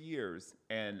 2 or 3 years,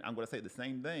 and I'm going to say the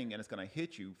same thing, and it's going to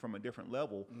hit you from a different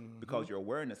level because your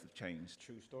awareness has changed.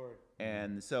 True story.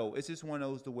 And so it's just one of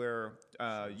those to where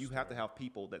you have to have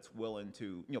people that's willing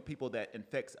to, people that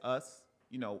infects us,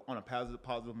 on a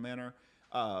positive manner,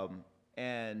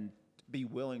 and be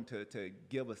willing to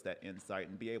give us that insight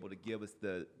and be able to give us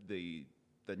the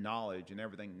knowledge and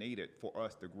everything needed for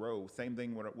us to grow. Same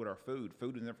thing with our food.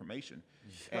 Food is information,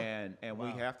 and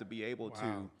we have to be able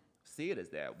to see it as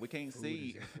that. We can't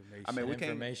see. I mean,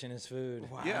 information is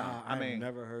food. Wow. Yeah, I mean, I've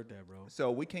never heard that, bro.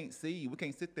 So we can't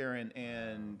sit there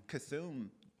and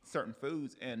consume certain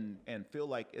foods and feel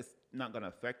like it's not going to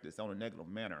affect us on a negative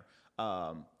manner,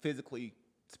 physically,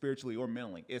 spiritually, or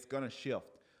mentally. It's going to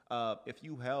shift. If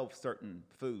you have certain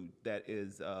food that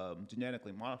is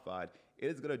genetically modified, it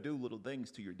is going to do little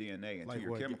things to your DNA and to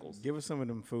your chemicals. Give us some of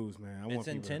them foods, man. It's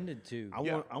intended to. I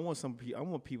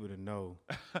want people to know.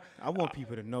 I want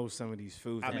people to know some of these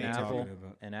foods. An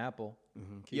apple.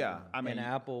 Mm-hmm. Yeah, I mean, an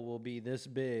apple will be this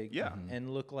big. Yeah.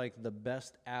 And look like the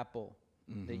best apple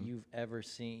that you've ever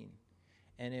seen,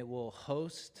 and it will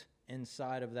host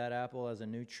inside of that apple as a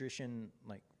nutrition,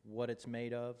 like what it's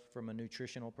made of from a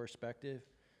nutritional perspective,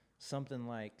 something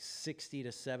like 60 to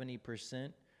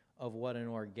 70% of what an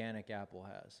organic apple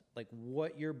has. Like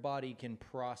what your body can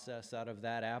process out of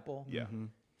that apple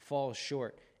falls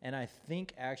short. And I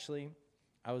think actually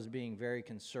I was being very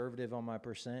conservative on my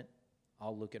percent.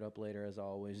 I'll look it up later as I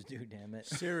always do, damn it.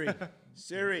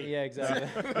 Siri. Yeah, exactly.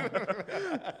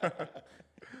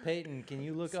 Peyton, can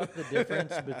you look up the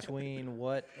difference between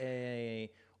what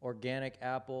a organic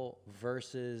apple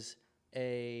versus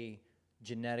a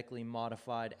genetically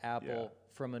modified apple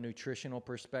from a nutritional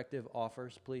perspective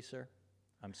offers, please, sir?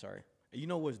 I'm sorry. You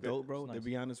know what's dope, bro? Nice. To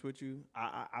be honest with you,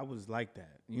 I was like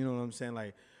that. You know what I'm saying?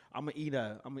 Like I'm gonna eat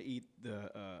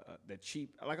the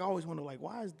cheap. Like I always wonder, like,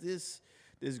 why is this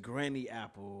granny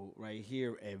apple right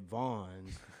here at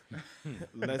Vaughn's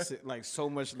like so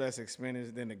much less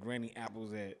expensive than the granny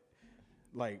apples at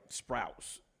like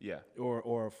Sprouts? Yeah.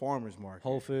 Or a farmer's market.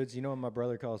 Whole Foods. You know what my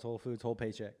brother calls Whole Foods? Whole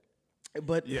paycheck.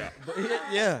 But yeah.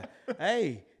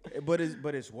 Hey, but it's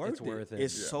worth it. It's worth it.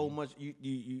 It's so much.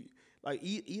 You like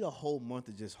eat a whole month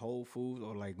of just Whole Foods,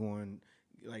 or like going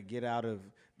like get out of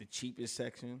the cheapest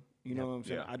section. You know what I'm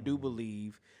saying? Yeah. I do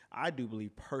believe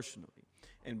personally,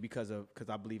 and because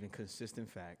I believe in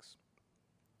consistent facts,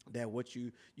 that what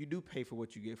you do pay for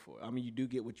what you get for. I mean, you do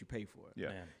get what you pay for. Yeah.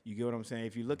 Man. You get what I'm saying?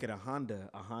 If you look at a Honda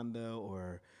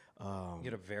or You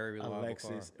get a very reliable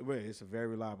Lexus, car. right, it's a very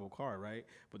reliable car, right?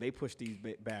 But they push these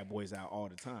bad boys out all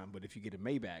the time. But if you get a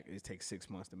Maybach, it takes 6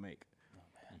 months to make.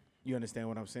 Oh, You understand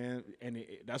what I'm saying? And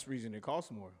that's the reason it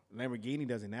costs more. Lamborghini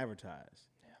doesn't advertise.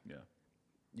 Yeah.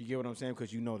 You get what I'm saying?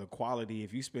 Because you know the quality.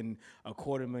 If you spend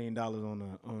 $250,000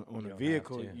 on a don't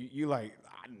vehicle, have to. you like,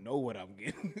 I know what I'm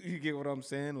getting. You get what I'm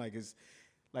saying? Like it's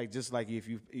like just like if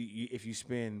you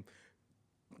spend,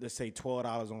 let's say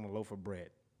 $12 on a loaf of bread,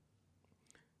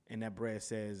 and that bread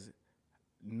says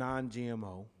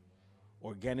non-GMO,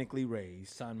 organically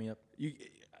raised. Sign me up. You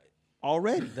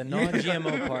already The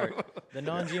non-GMO part. The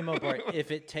non-GMO part.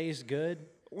 If it tastes good,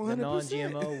 the 100%.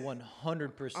 non-GMO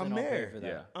 100% I'm I'll pay there. for that.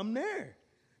 Yeah. I'm there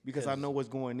because I know what's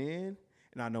going in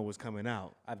and I know what's coming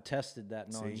out. I've tested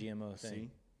that See? non-GMO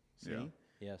thing. See? Yeah.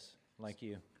 Yes, like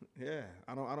you. Yeah,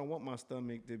 I don't want my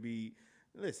stomach to be.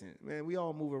 Listen, man, we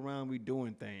all move around, we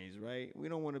doing things, right? We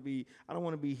don't want to be. I don't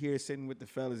want to be here sitting with the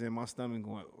fellas and my stomach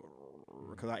going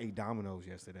because I ate Domino's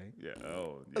yesterday. Yeah.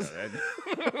 Oh, yeah.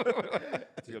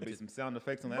 There's gonna be some sound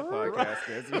effects on that podcast.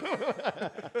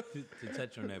 To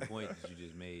touch on that point that you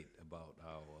just made about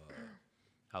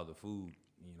how the food,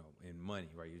 you know, and money,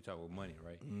 right? You talk about money,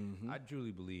 right? I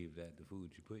truly believe that the food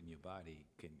you put in your body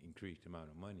can increase the amount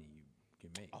of money you can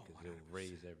make because it'll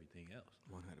raise everything else.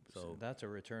 100%. So That's a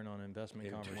return on investment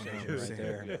Yeah, conversation right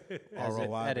there.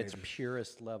 ROI, At its baby.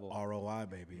 purest level. ROI,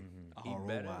 baby. eat ROI.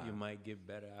 better, you might get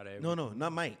better out of everything. No,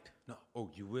 not might. No. Oh,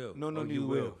 you will. No, oh, you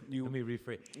will. You- Let me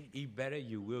rephrase. Eat better,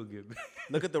 you will get better.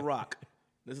 Look at The Rock.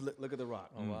 Let's look at The Rock.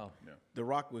 Oh, wow. The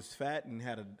Rock was fat and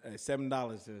had a $7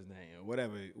 to his name or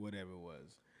whatever it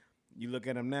was. You look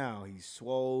at him now, he's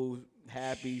swole,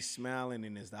 happy, smiling,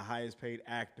 and is the highest paid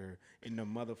actor in the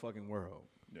motherfucking world.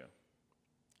 Yeah.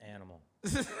 Animal.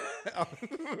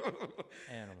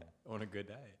 Animal. On a good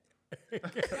diet.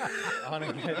 On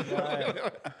a good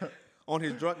diet. On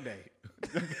his drunk day.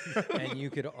 And you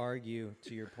could argue,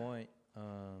 to your point,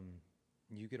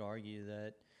 you could argue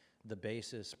that the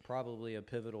basis, probably a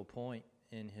pivotal point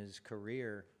in his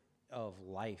career of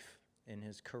life, and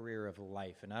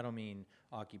I don't mean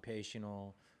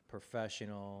occupational,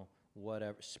 professional,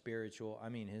 whatever, spiritual. I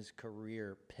mean his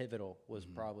career pivotal was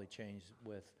probably changed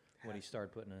with what he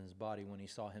started putting in his body when he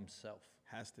saw himself.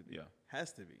 Has to be. Yeah.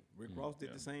 Has to be. Rick Ross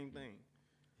did the same thing.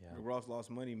 Yeah. Rick Ross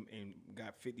lost money and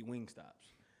got 50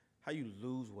 Wingstops. How you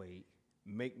lose weight,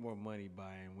 make more money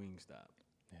buying Wingstop?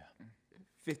 Yeah.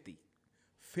 50.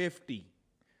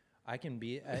 I can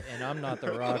be, and I'm not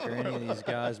The Rock or any of these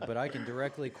guys, but I can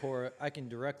directly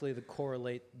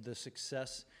correlate the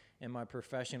success in my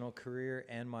professional career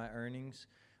and my earnings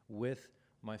with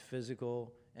my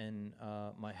physical and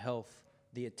my health,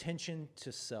 the attention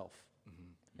to self.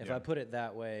 If I put it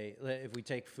that way, if we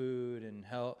take food and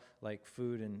health, like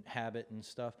food and habit and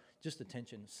stuff, just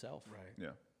attention to self. Right.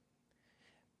 Yeah.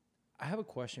 I have a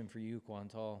question for you,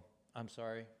 Quantal. I'm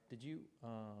sorry. Did you?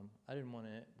 I didn't want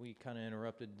to. We kind of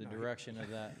interrupted the direction of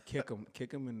that. Kick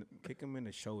him in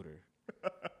the shoulder.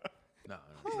 No.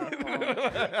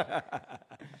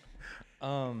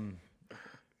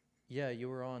 Yeah, you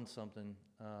were on something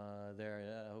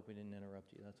there. I hope we didn't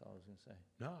interrupt you. That's all I was gonna say.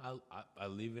 No, I'll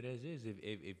leave it as is.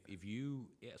 If you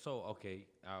so okay,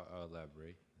 I'll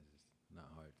elaborate. It's not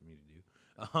hard for me to do.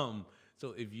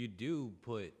 So if you do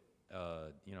put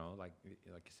you know, like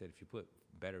I said, if you put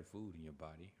better food in your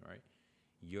body, right,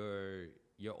 your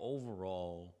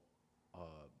overall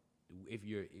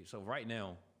so right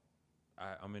now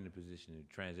I'm in the position of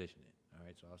transitioning. All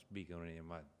right, so I'll speak on it in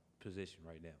my position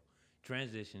right now.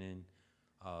 Transitioning.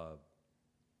 I'll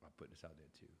put this out there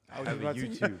too. I have a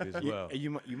YouTube as well.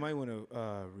 You might want to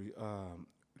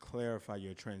clarify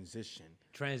your transition.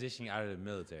 Transitioning out of the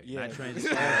military, Yeah. not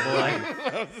transitioning out of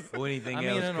life or anything I mean,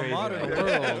 else in a crazy. modern like world.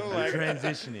 that.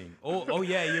 Transitioning. Oh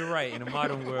yeah, you're right. In a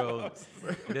modern world,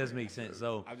 it does make sense.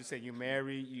 So I'm just saying you're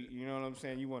married. You know what I'm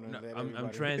saying. You want to. no, I'm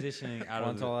transitioning out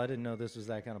of. Quantal, I didn't know this was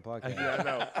that kind of podcast. I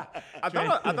know. I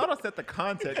thought I set the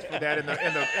context for that in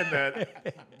the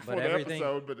But for the everything,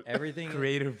 episode, but everything,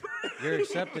 Creative. you're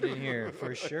accepted in here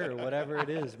for sure. Whatever it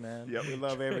is, man. Yep. We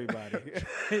love everybody.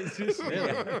 Transitioning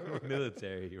out of the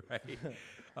military, right?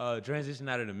 Transition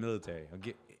out of the military. I'll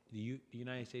get the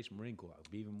United States Marine Corps. I'll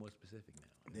be even more specific now.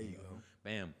 There you go.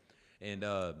 Bam. And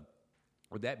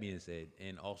with that being said,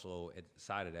 and also at the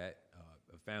side of that,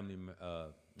 a family,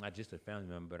 not just a family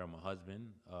member, but I'm a husband.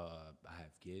 I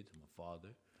have kids. I'm a father.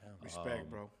 Respect,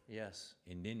 bro. Yes.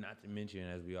 And then not to mention,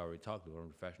 as we already talked about, I'm a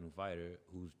professional fighter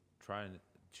who's trying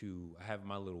to have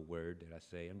my little word that I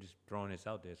say. I'm just throwing this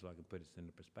out there so I can put this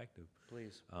into perspective.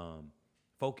 Please.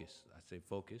 focus. I say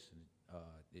focus.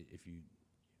 If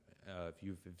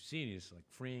you've seen it, it's like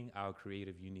freeing our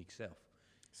creative, unique self.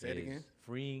 Say it again.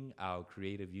 Freeing our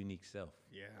creative, unique self.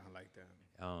 Yeah, I like that.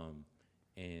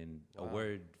 And Wow. a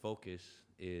word focus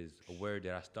is a word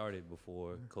that I started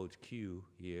before Coach Q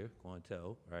here,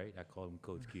 Quantel, right? I call him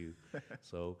Coach Q.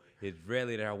 So it's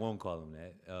rarely that I won't call him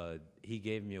that. He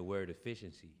gave me a word,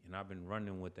 efficiency, and I've been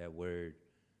running with that word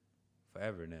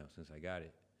forever now since I got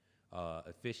it.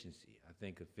 Efficiency. I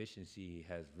think efficiency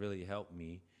has really helped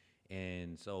me.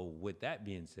 And so with that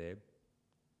being said,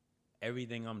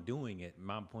 everything I'm doing at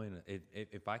my point,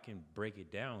 if I can break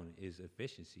it down, is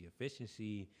efficiency.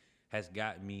 Efficiency has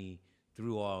got me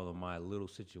through all of my little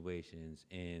situations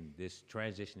and this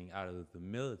transitioning out of the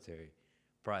military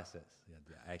process.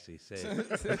 I actually said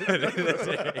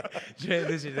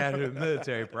transitioning out of the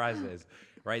military process,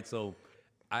 right? So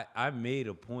I made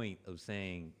a point of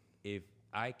saying, if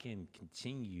I can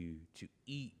continue to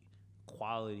eat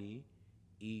quality,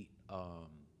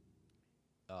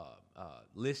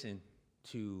 listen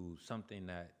to something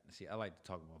that, see, I like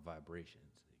to talk about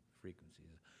vibrations,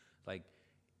 frequencies. Like,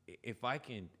 if I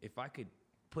could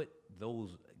put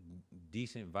those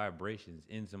decent vibrations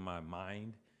into my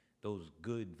mind, those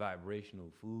good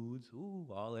vibrational foods,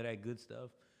 all of that good stuff,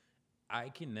 I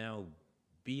can now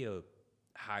be a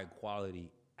high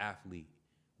quality athlete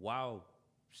while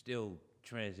still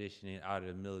transitioning out of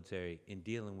the military and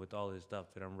dealing with all this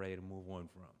stuff that I'm ready to move on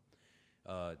from.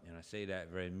 And I say that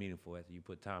very meaningful. After you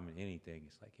put time in anything,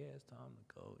 it's like, yeah, it's time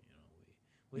to go. You know,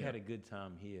 we had a good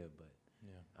time here, but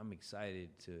I'm excited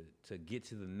to get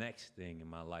to the next thing in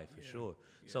my life for sure.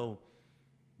 Yeah. So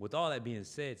with all that being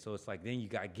said, so it's like, then you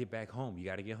got to get back home. You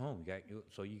got to get home.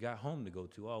 So you got home to go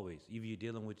to always. Either you're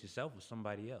dealing with yourself or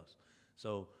somebody else.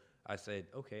 So I said,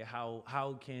 okay,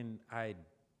 how can I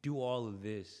do all of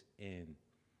this and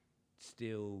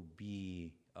still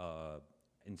be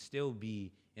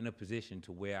in a position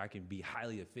to where I can be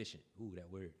highly efficient? Ooh,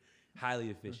 that word, highly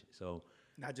efficient. So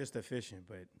not just efficient,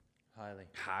 but highly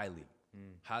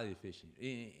efficient.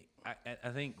 I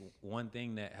think one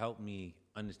thing that helped me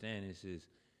understand this is,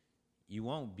 you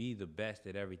won't be the best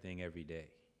at everything every day.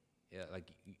 Yeah,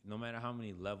 like, no matter how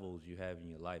many levels you have in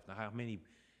your life, how many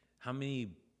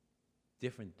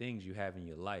different things you have in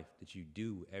your life that you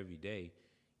do every day,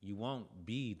 you won't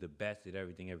be the best at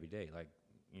everything every day. Like,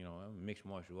 you know, I'm a mixed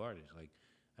martial artist. Like,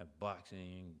 I have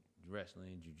boxing,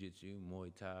 wrestling, jiu-jitsu,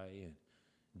 Muay Thai, and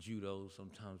judo,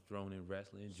 sometimes thrown in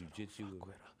wrestling, jiu-jitsu.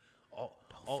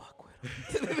 Don't fuck with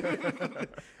him.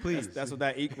 Please. That's what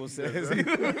that equal says.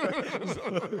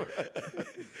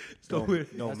 Don't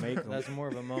make him. That's more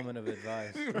of a moment of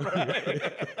advice.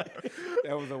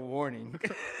 That was a warning.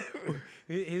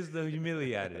 Here's the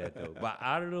humility out of that, though. But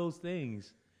out of those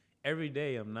things, every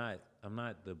day I'm not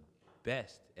the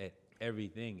best at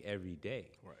everything every day.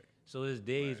 Right. So there's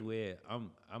days where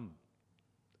I'm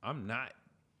not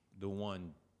the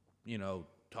one, you know,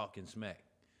 talking smack.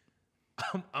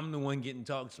 I'm the one getting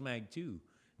talked smack too,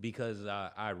 because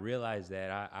I realize that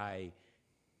I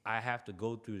have to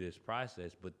go through this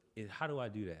process. But how do I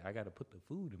do that? I got to put the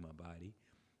food in my body.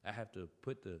 I have to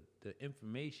put the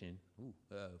information,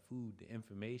 the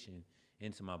information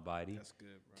into my body. That's good,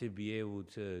 bro. To be able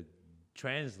to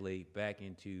translate back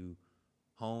into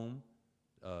home,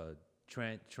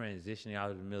 transitioning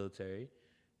out of the military,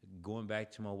 going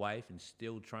back to my wife, and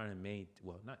still trying to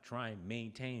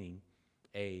maintaining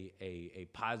a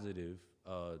positive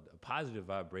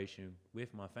vibration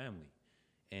with my family,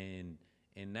 and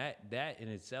that in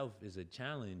itself is a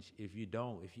challenge. If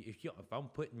I'm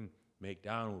putting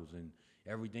McDonald's and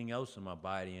everything else in my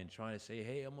body and trying to say,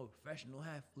 hey, I'm a professional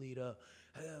athlete, I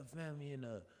have a family, and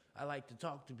I like to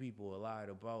talk to people a lot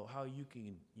about how you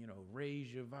can, you know,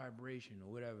 raise your vibration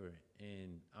or whatever,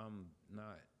 and I'm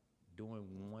not doing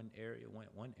one area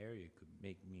could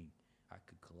make I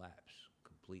could collapse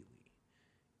completely.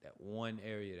 That one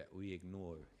area that we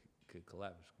ignore could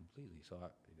collapse completely. So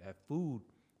that food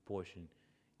portion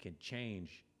can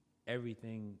change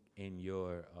everything in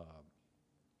your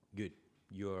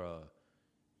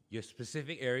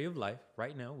specific area of life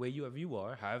right now, wherever you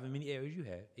are, however many areas you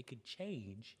have. It could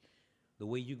change the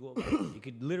way you go about it. It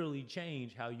could literally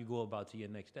change how you go about to your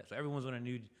next step. So everyone's going to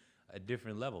need a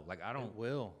different level. Like, I don't. It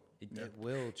will. It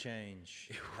will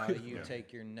change how you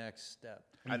take your next step,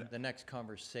 the next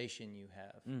conversation you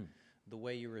have, the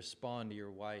way you respond to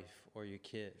your wife or your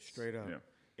kids. Straight up. Yeah.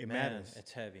 It Man, matters.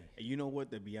 it's heavy. And you know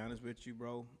what? To be honest with you,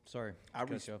 bro. Sorry.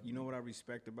 You know what I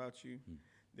respect about you?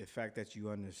 The fact that you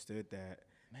understood that.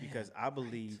 Because I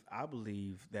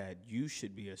believe that you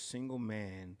should be a single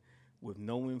man with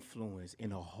no influence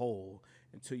in a whole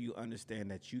until you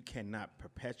understand that you cannot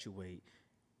perpetuate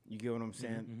You get what I'm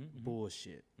saying?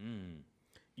 Bullshit.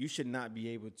 You should not be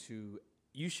able to.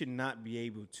 You should not be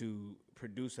able to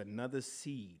produce another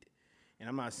seed. And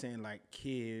I'm not saying like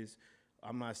kids.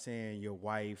 I'm not saying your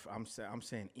wife. I'm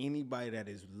saying anybody that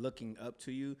is looking up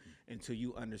to you until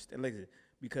you understand. Listen,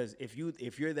 because if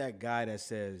you're that guy that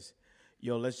says,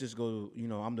 "Yo, let's just go,"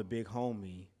 I'm the big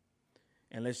homie,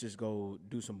 and let's just go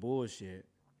do some bullshit.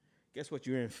 Guess what?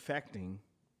 You're infecting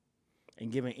and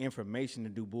giving information to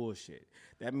do bullshit.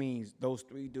 That means those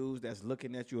 3 dudes that's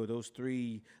looking at you, or those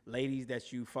 3 ladies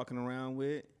that you fucking around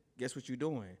with, guess what you're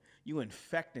doing? You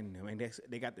infecting them, and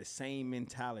they got the same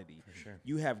mentality. For sure.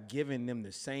 You have given them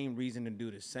the same reason to do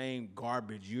the same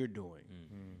garbage you're doing.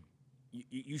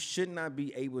 You should not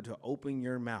be able to open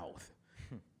your mouth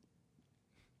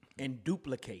and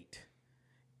duplicate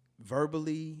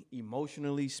verbally,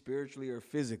 emotionally, spiritually, or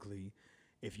physically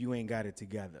if you ain't got it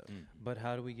together. But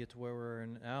how do we get to where we're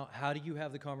in now? How do you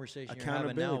have the conversation you're having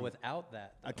Accountability. now without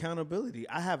that? Though? Accountability.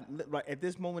 I have, like, at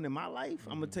this moment in my life,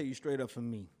 I'm going to tell you straight up for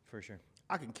me. For sure.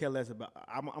 I can care less about.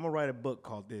 I'm gonna write a book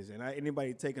called this, and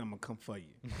anybody take it, I'm gonna come for you.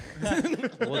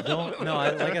 Well, don't. No,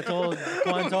 like I told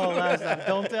Quantal last time,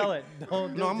 don't tell it.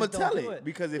 Don't. No, I'm gonna don't tell do it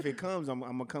because if it comes, I'm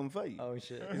gonna come for you. Oh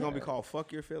shit. It's gonna be called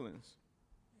 "Fuck Your Feelings."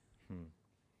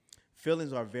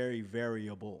 Feelings are very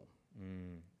variable.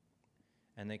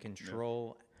 And they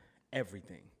control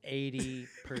Everything.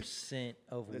 80%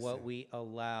 of what we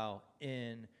allow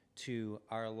into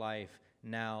our life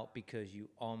now, because you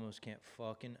almost can't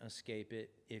fucking escape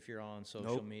it if you're on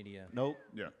social media. Nope.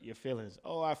 Yeah. Your feelings.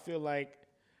 Oh, I feel like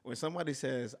when somebody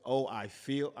says, "Oh, I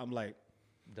feel," I'm like,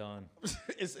 Done.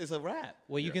 it's a wrap.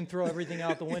 Well, you can throw everything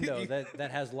out the window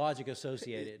that has logic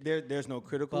associated. There's no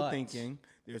critical But- thinking.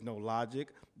 There's no logic.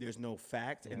 There's no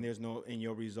fact, and and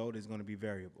your result is going to be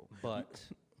variable. But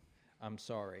I'm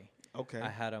sorry. Okay. I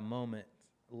had a moment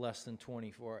less than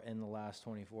 24 in the last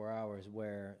 24 hours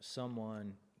where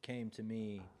someone came to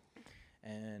me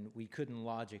and we couldn't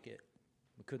logic it.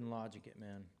 We couldn't logic it,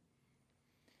 man.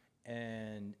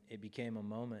 And it became a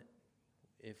moment.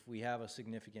 If we have a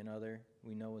significant other,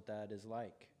 we know what that is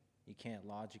like. You can't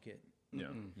logic it. Yeah.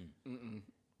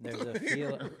 There's a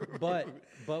feel,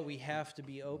 but we have to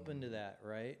be open to that,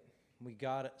 right? We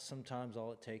got it. Sometimes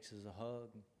all it takes is a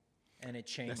hug, and it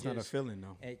changes. That's not a feeling,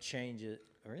 though. It changes.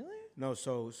 Really? No,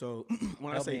 so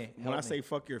when Help I me. say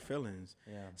fuck your feelings,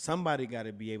 Yeah. somebody got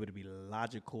to be able to be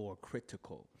logical or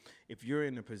critical. If you're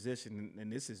in a position,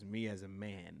 and this is me as a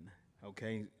man,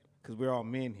 okay, because we're all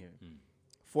men here.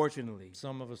 Fortunately,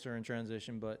 Some of us are in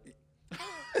transition, but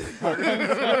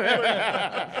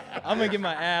I'm gonna get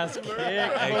my ass kicked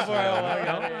before I walk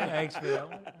out here. Thanks for that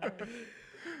one.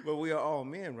 but we are all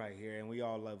men right here, and we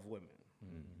all love women.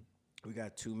 We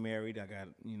got 2 married. I got,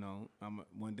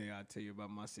 one day I'll tell you about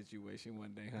my situation.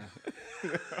 One day,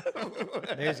 huh?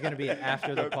 There's gonna be an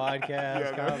after the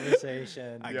podcast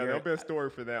conversation. There'll be a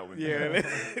story for that one. Yeah,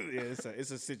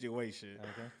 it's a situation.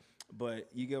 Okay. But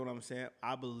you get what I'm saying?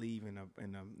 I believe in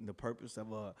the purpose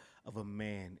of a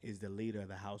man is the leader of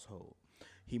the household.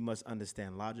 He must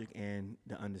understand logic and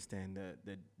to understand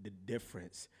the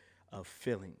difference of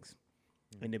feelings,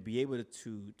 and to be able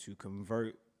to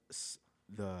convert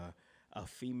a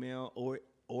female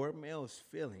or male's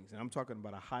feelings. And I'm talking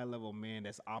about a high level man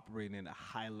that's operating in a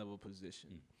high level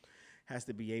position has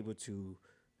to be able to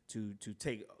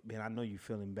take. Man, I know you're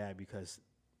feeling bad because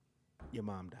your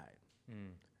mom died.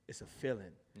 It's a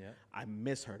feeling. Yeah. I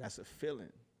miss her. That's a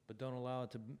feeling. But don't allow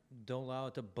it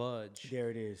to budge There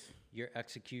it is. your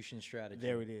execution strategy.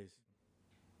 There it is.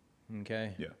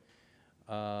 Okay.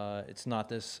 Yeah. It's not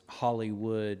this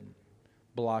Hollywood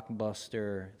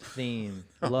blockbuster theme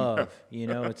love.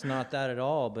 It's not that at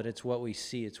all. But it's what we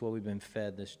see. It's what we've been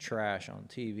fed. This trash on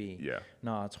TV. Yeah.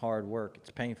 No, it's hard work.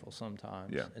 It's painful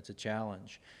sometimes. Yeah. It's a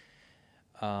challenge.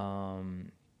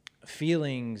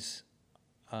 Feelings.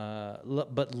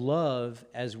 But love,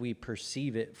 as we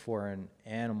perceive it for an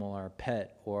animal, our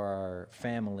pet, or our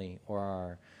family,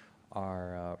 or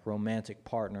our romantic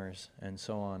partners, and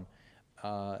so on,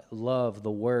 love,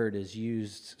 the word, is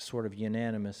used sort of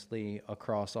unanimously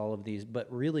across all of these. But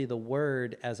really, the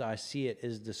word, as I see it,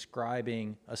 is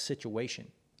describing a situation,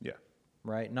 Yeah.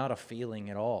 right? Not a feeling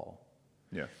at all.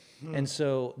 Yeah. And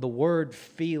so the word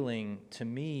feeling to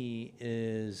me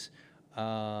is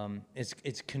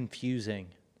it's confusing.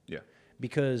 Yeah.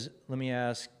 Because let me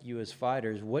ask you, as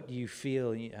fighters, what do you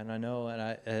feel? And I know,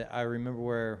 and I remember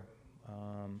where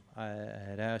I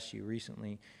had asked you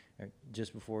recently, or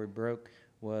just before we broke,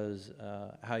 was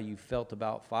how you felt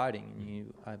about fighting.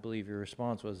 And I believe your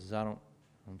response was, I don't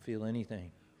feel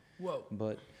anything. Well,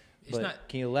 But It's not-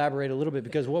 can you elaborate a little bit?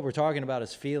 Because what we're talking about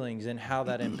is feelings and how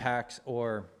that impacts,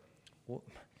 or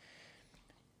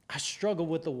I struggle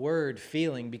with the word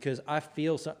feeling because I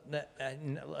feel something that,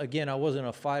 again, I wasn't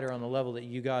a fighter on the level that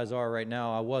you guys are right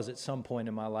now. I was at some point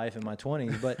in my life in my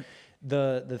 20s, but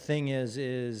the thing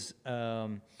is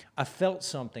I felt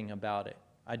something about it.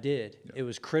 I did. Yeah. It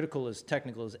was critical, as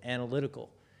technical, as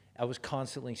analytical. I was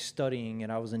constantly studying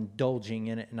and I was indulging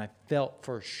in it, and I felt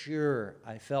for sure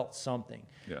I felt something.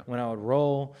 Yeah. When I would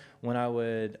roll, when I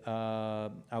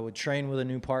would train with a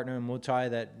new partner in Muay Thai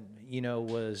that, you know,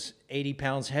 was 80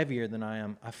 pounds heavier than I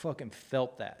am, I fucking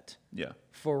felt that. Yeah.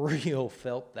 For real,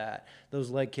 felt that. Those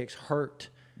leg kicks hurt.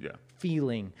 Yeah.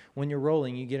 Feeling. When you're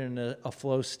rolling, you get into a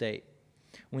flow state.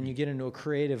 When you get into a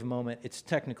creative moment, it's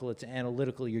technical, it's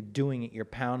analytical, you're doing it, you're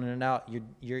pounding it out,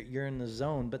 you're in the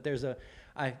zone. But there's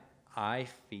I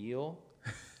feel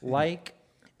like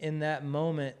in that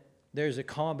moment, there's a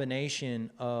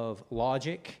combination of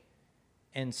logic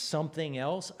and something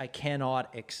else I cannot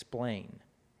explain,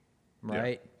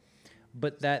 right? Yeah.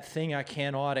 But that thing I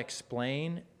cannot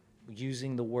explain,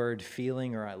 using the word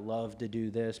feeling, or I love to do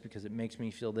this because it makes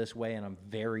me feel this way and I'm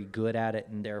very good at it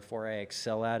and therefore I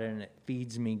excel at it and it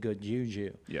feeds me good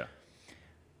juju. Yeah.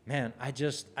 Man, I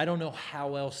don't know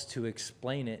how else to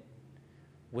explain it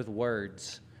with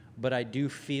words, but I do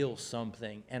feel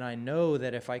something. And I know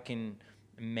that if I can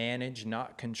manage,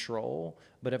 not control,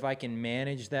 but if I can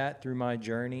manage that through my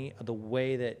journey, the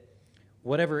way that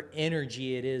whatever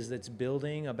energy it is that's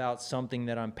building about something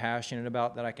that I'm passionate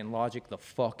about, that I can logic the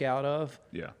fuck out of.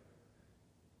 Yeah.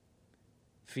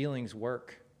 Feelings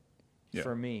work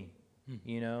for me,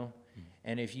 you know?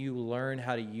 And if you learn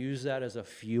how to use that as a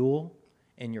fuel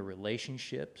in your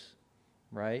relationships,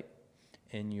 right?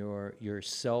 In your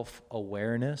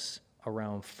self-awareness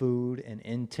around food and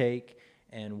intake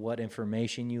and what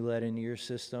information you let into your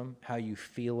system, how you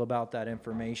feel about that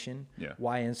information,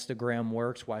 why Instagram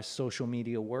works, why social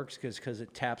media works, because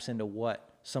it taps into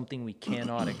what? Something we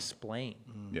cannot explain.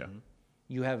 Yeah.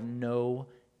 You have no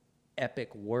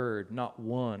epic word, not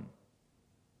one.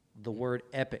 The word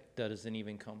epic doesn't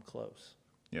even come close.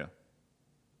 Yeah.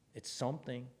 It's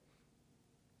something.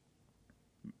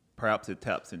 Perhaps it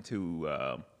taps into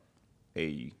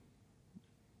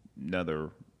another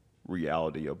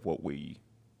reality of what we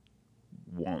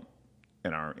want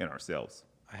in ourselves.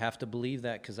 I have to believe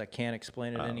that because I can't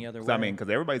explain it any other way. I mean, because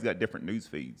everybody's got different news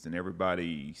feeds, and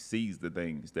everybody sees the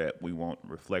things that we want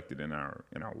reflected in our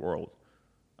world,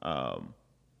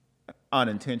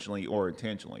 unintentionally or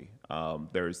intentionally.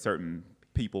 There's certain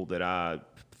people that I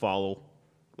follow,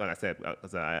 like I said,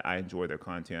 because I enjoy their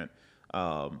content,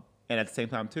 and at the same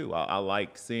time too, I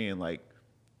like seeing like,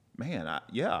 man,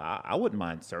 I wouldn't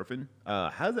mind surfing.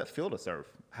 How does that feel to surf?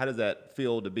 How does that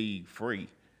feel to be free?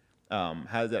 How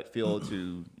does that feel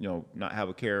to, not have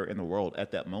a care in the world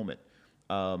at that moment?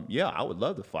 I would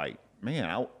love to fight. Man,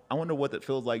 I wonder what it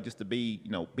feels like just to be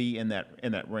in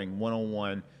that ring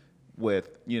one-on-one with,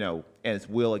 and it's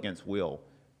will against will.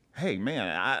 Hey,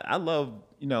 man, I love,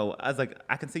 I was like,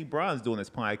 I can see Brian's doing this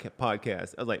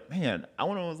podcast. I was like, man, I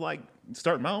want to like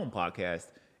start my own podcast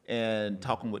and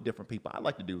talking with different people. I'd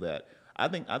like to do that. I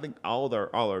think all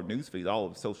our news feeds, all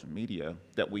of social media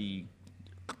that we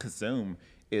consume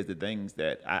is the things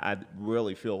that I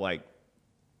really feel like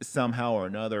somehow or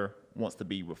another wants to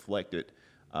be reflected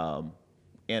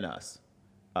in us,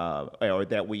 or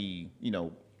that we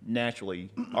naturally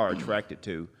are attracted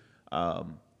to.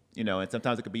 And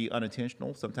sometimes it could be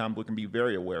unintentional. Sometimes we can be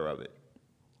very aware of it.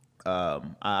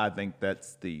 I think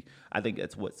that's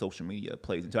what social media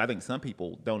plays into. I think some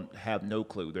people don't have no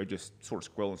clue. They're just sort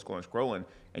of scrolling,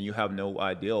 and you have no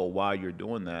idea why you're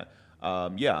doing that.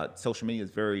 Social media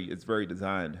is very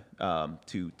designed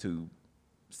to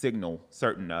signal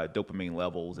certain dopamine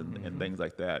levels and things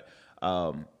like that.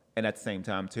 And at the same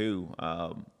time too,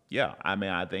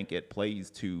 I think it plays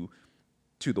to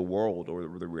the world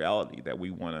or the reality that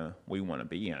we wanna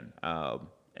be in.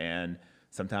 And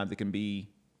sometimes it can be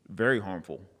very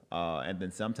harmful, and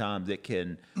then sometimes it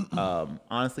can.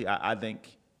 Honestly, I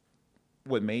think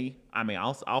with me,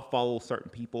 I'll follow certain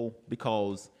people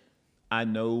because I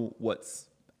know what's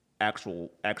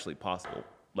actually possible.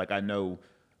 Like I know,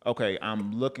 okay,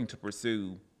 I'm looking to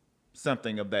pursue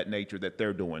something of that nature that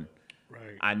they're doing.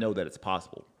 Right. I know that it's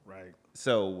possible. Right.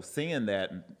 So seeing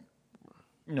that,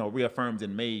 reaffirms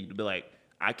in me to be like,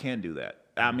 I can do that.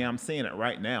 I'm seeing it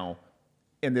right now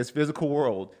in this physical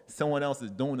world. Someone else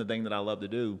is doing the thing that I love to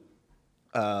do.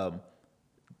 That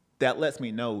lets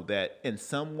me know that in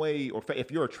some way, or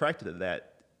if you're attracted to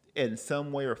that in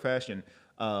some way or fashion,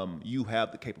 you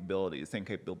have the same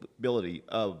capability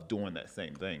of doing that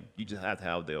same thing. You just have to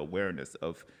have the awareness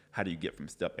of how do you get from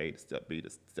step A to step B to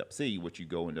step C, which you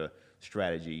go into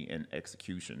strategy and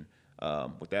execution.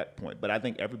 with that point. But I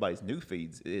think everybody's news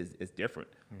feeds is different,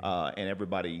 and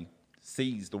everybody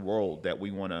sees the world that we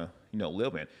want to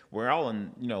live in. We're all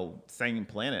in same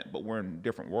planet, but we're in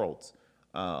different worlds.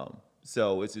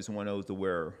 So it's just one of those to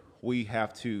where we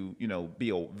have to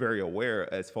be very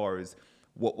aware as far as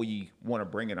what we want to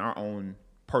bring in our own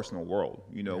personal world.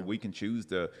 We can choose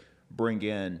to bring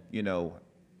in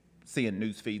seeing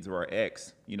news feeds of our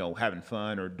ex, having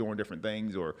fun or doing different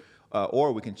things, or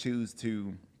we can choose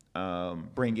to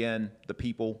bring in the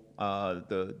people,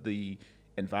 the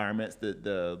environments,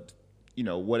 the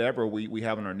whatever we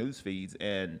have in our news feeds,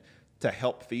 and to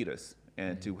help feed us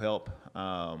and to help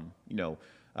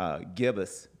give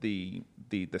us the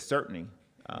certainty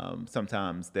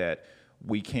sometimes that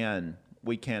we can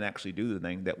actually do the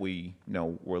thing that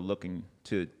we're looking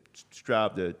to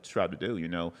strive to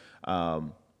do.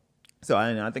 So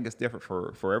I think it's different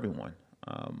for everyone,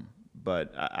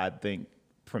 but I think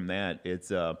from that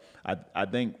it's I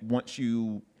think once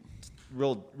you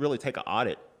really take an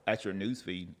audit at your news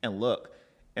feed and look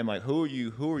and like who are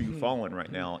you following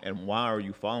right now and why are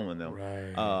you following them,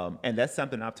 Right. And that's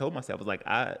something I've told myself is like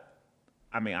I'll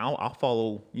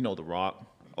follow The Rock,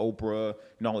 Oprah,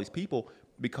 and all these people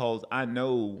because I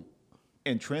know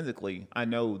intrinsically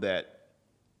that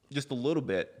just a little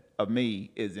bit of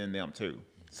me is in them too.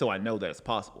 So I know that it's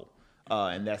possible.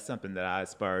 And that's something that I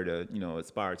aspire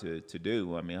to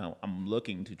do. I mean, I'm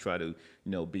looking to try to,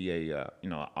 be a,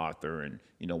 an author and,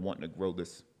 wanting to grow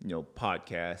this,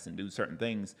 podcast and do certain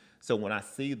things. So when I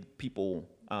see people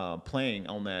playing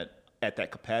on at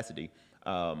that capacity,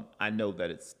 I know that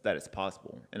it's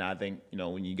possible. And I think,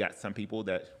 when you got some people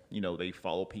that, they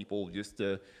follow people just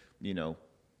to,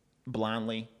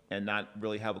 blindly and not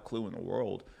really have a clue in the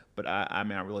world. But I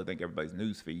really think everybody's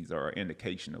news feeds are an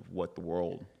indication of what the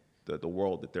world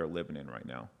that they're living in right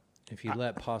now. If you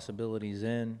let possibilities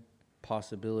in,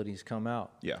 possibilities come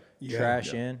out. Yeah.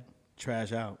 Trash in,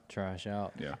 Trash out. trash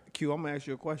out. Yeah. Q, I'm gonna ask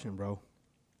you a question, bro,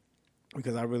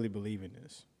 because I really believe in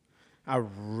this. I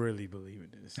really believe in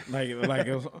this. Like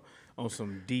it was on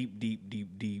some deep.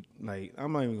 Like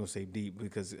I'm not even gonna say deep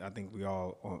because I think we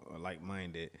all are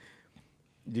like-minded.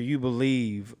 Do you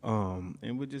believe?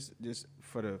 And we're just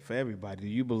for everybody. Do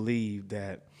you believe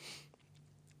that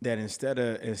instead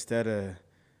of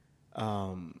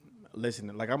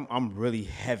listening, like I'm really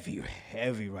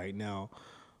heavy right now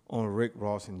on Rick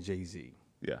Ross and Jay-Z.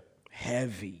 Yeah.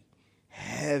 Heavy.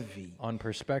 On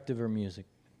perspective or music?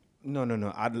 No.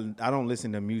 I don't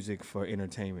listen to music for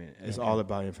entertainment. It's all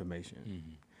about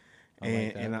information.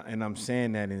 Mm-hmm. And I'm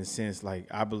saying that in a sense, like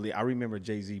I remember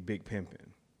Jay-Z Big Pimpin'.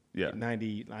 Yeah.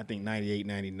 98,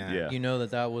 99. Yeah. You know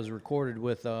that was recorded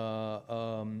with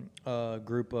a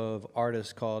group of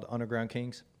artists called Underground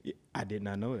Kings. I did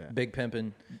not know that. Big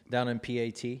Pimpin' down in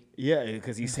PAT. Yeah,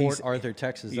 because he Port says Arthur,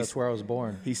 Texas. That's where I was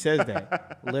born. he says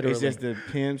that. Literally. It's just the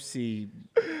Pimp C.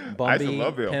 I used to Bun B,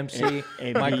 love him. Pimp C.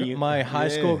 And My high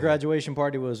school yeah. graduation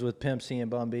party was with Pimp C and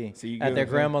Bun B So you get at what their I'm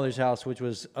saying? grandmother's house, which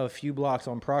was a few blocks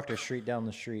on Proctor Street down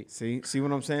the street. See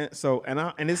what I'm saying? So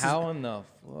and this How in the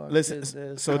fuck Listen, is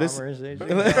this so this-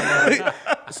 conversation?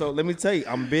 so let me tell you,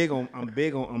 I'm big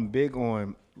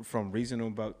on from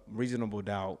reasonable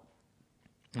doubt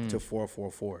to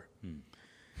 444.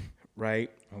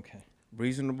 Right? Okay.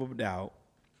 Reasonable doubt,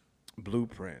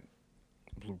 Blueprint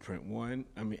 1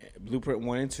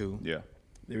 and 2, Yeah.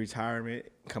 the retirement,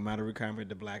 come out of retirement,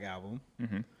 the Black Album.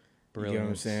 Mm-hmm. You get what I'm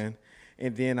Brilliance. saying?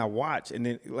 And then I watch, and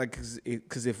then like,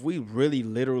 cause if we really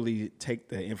literally take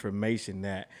the information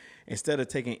that instead of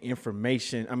taking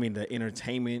the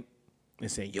entertainment and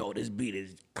saying, yo, this beat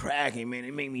is cracking, man,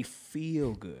 it made me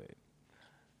feel good.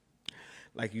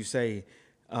 Like you say,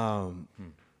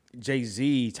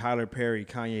 Jay-Z, Tyler Perry,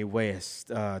 Kanye West,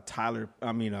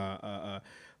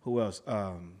 who else?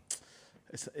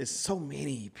 It's so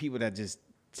many people that just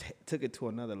took it to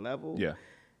another level. Yeah.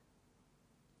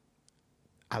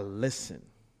 I listen.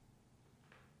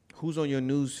 Who's on your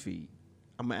news feed?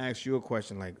 I'm gonna ask you a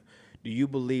question. Like, do you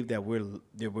believe that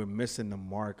we're missing the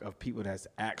mark of people that's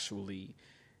actually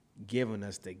giving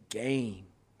us the game?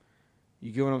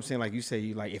 You get what I'm saying? Like you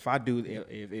say,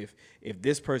 if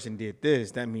this person did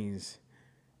this, that means,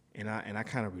 and I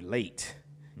kind of relate.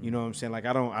 You know what I'm saying? Like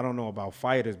I don't know about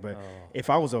fighters, but if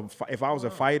I was a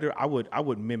fighter, I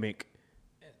would mimic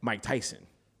Mike Tyson.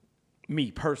 Me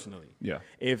personally. Yeah.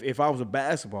 If I was a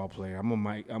basketball player, I'm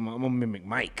gonna mimic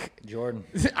Mike. Jordan.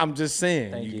 I'm just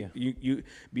saying. Thank You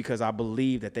because I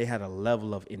believe that they had a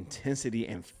level of intensity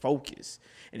and focus.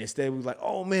 And instead we was like,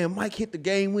 oh man, Mike hit the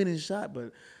game winning shot,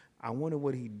 but I wonder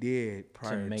what he did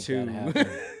prior to make to. that happen.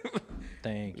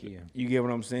 Thank you. You get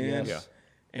what I'm saying? Yes.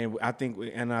 Yeah.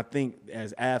 And I think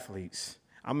as athletes,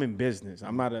 I'm in business.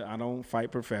 I don't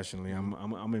fight professionally.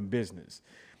 I'm in business.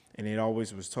 And it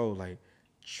always was told, like,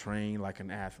 train like an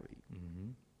athlete.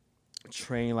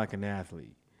 Train like an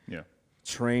athlete. Yeah.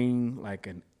 Train like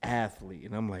an athlete.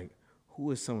 And I'm like,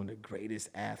 who is some of the greatest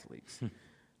athletes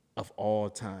of all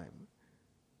time?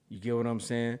 You get what I'm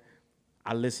saying?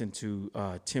 I listened to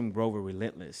Tim Grover,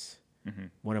 Relentless,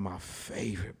 one of my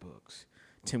favorite books.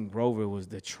 Tim Grover was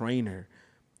the trainer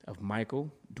of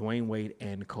Michael, Dwayne Wade,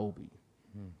 and Kobe.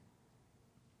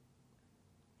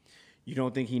 You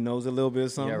don't think he knows a little bit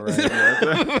of something? Yeah,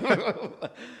 right.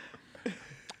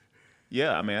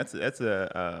 Yeah, I mean that's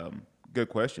a good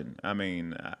question. I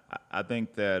mean, I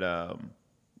think that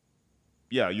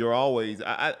yeah, you're always.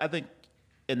 I think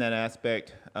in that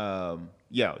aspect,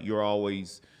 yeah, you're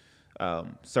always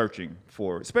searching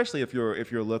for, especially if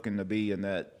you're looking to be in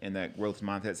that growth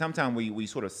mindset. Sometimes we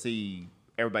sort of see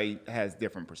everybody has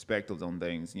different perspectives on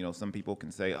things. You know, some people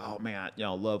can say, "Oh man, I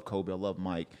love Kobe, I love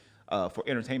Mike." For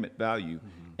entertainment value,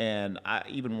 and I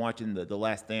even watching the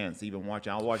Last Dance, I'll watch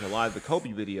a lot of the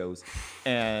Kobe videos,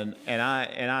 and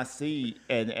I see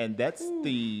and that's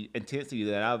the intensity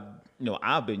that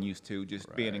I've been used to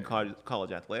just being in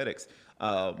college athletics.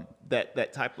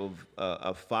 That type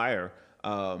of fire.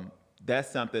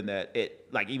 That's something that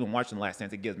like even watching The Last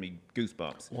Dance, it gives me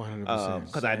goosebumps. 100%.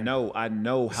 Because I know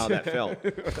how that felt.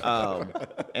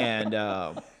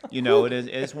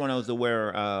 It's one of those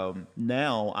where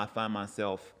now I find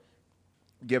myself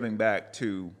giving back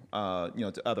to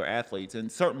to other athletes,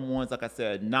 and certain ones, like I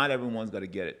said, not everyone's going to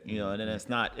get it. And then it's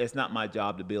not my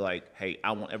job to be like, hey,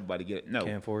 I want everybody to get it. No,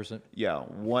 Can't force it. Yeah,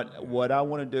 what I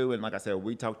want to do, and like I said,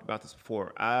 we talked about this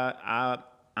before. I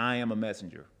am a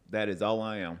messenger. That is all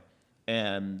I am.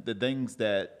 And the things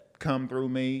that come through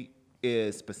me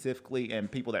is specifically, and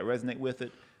people that resonate with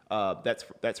it,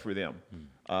 that's for them.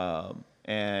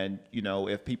 And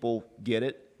if people get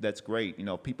it, that's great.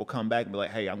 People come back and be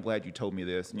like, "Hey, I'm glad you told me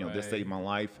this. This saved my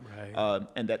life." Right.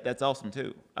 And that's awesome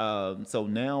too. So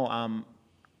now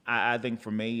I think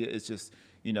for me, it's just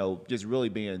just really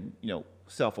being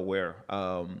self-aware,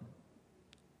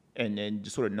 and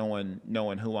just sort of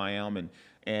knowing who I am,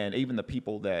 and even the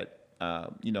people that. I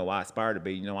aspire to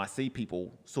be. I see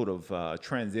people sort of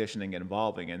transitioning and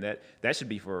evolving, and that should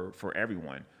be for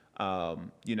everyone. I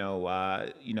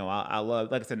love,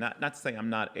 like I said, not to say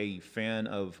I'm not a fan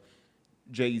of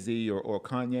Jay-Z or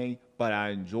Kanye, but I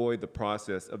enjoy the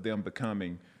process of them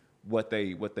becoming what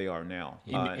they are now.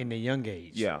 In a young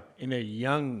age. Yeah. In a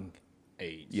young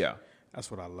age. Yeah.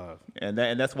 That's what I love. And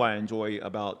that's why I enjoy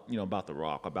about The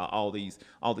Rock, about all these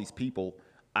people.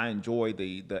 I enjoy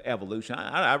the evolution.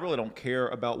 I really don't care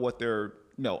about what they're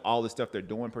all the stuff they're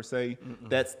doing per se.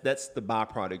 That's the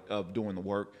byproduct of doing the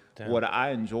work. Damn. What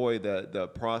I enjoy the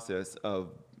process of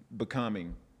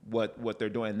becoming what they're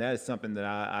doing. And that is something that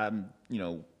I'm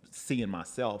seeing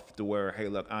myself to where, hey,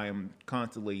 look, I am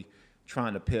constantly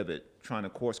trying to pivot, trying to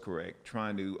course correct,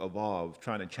 trying to evolve,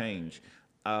 trying to change,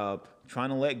 trying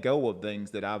to let go of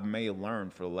things that I may have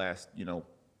learned for the last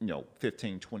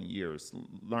 15, 20 years,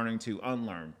 learning to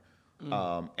unlearn.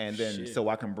 And then so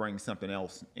I can bring something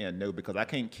else in new, because I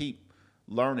can't keep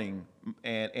learning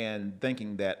and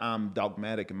thinking that I'm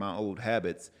dogmatic in my old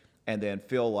habits and then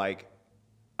feel like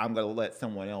I'm going to let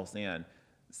someone else in.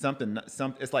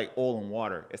 It's like oil and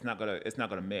water. It's not going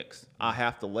to mix. I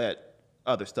have to let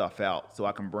other stuff out so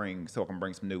I can bring some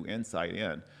new insight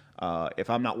in.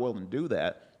 If I'm not willing to do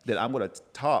that, then I'm going to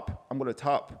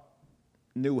top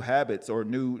new habits or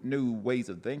new ways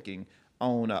of thinking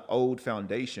on an old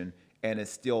foundation, and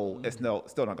it's still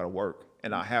not going to work.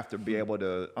 And I have to be able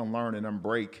to unlearn and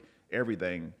unbreak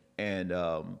everything, and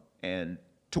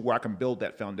to where I can build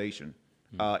that foundation,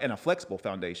 and a flexible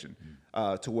foundation,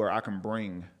 to where I can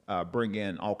bring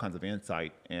in all kinds of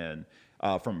insight and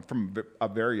from a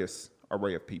various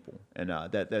array of people, and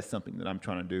that's something that I'm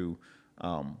trying to do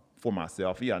for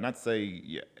myself. Yeah, not to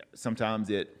say sometimes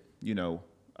it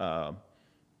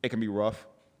it can be rough.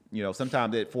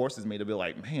 Sometimes it forces me to be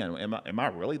like, man, am I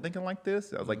really thinking like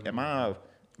this? I was like, am I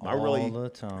really? All the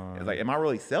time. It's like, am I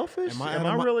really selfish? Am I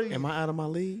out of my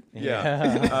league?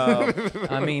 Yeah.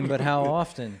 I mean, but how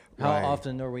often? How Right.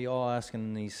 often are we all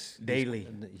asking these Daily.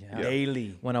 Yeah.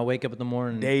 Daily. When I wake up in the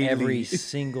morning, Daily. every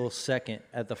single second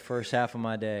at the first half of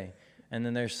my day, and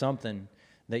then there's something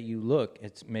that you look.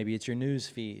 Maybe it's your news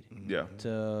feed. Yeah.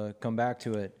 To come back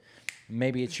to it.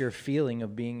 Maybe it's your feeling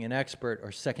of being an expert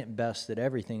or second best at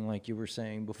everything, like you were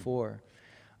saying before.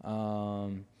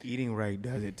 Eating right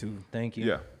does it too. Thank you.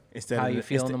 Yeah. Instead How of you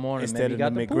feel in the morning, Instead maybe of you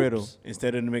got the the McGriddle. poops.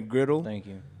 Instead of the McGriddle, Thank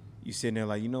you. you sitting there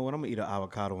like, you know what? I'm gonna eat an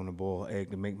avocado and a boiled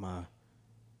egg to make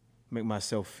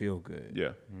myself feel good.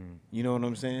 Yeah. You know what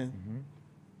I'm saying?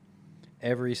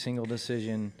 every single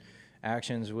decision,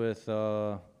 actions with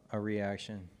a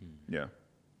reaction. Yeah.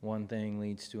 One thing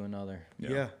leads to another.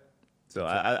 Yeah. So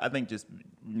I think just,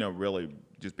 really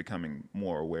just becoming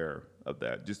more aware of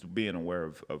that, just being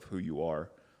aware of who you are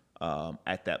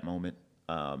at that moment.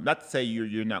 Not to say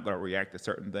you're not going to react to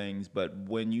certain things, but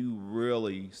when you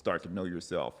really start to know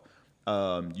yourself,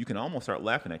 you can almost start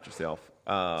laughing at yourself.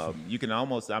 You can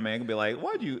almost, it can be like,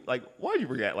 why'd you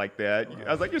react like that?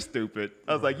 I was like, you're stupid.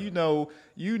 I was like, you know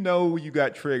you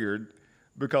got triggered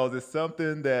because it's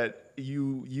something that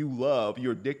you love,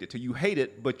 you're addicted to. You hate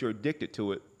it, but you're addicted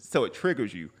to it, so it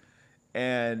triggers you.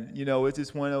 And it's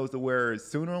just one of those where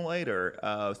sooner or later,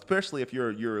 especially if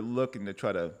you're looking to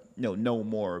try to know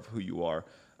more of who you are,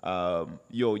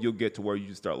 you'll get to where you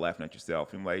just start laughing at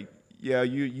yourself and like, yeah,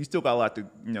 you still got a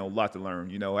lot to learn.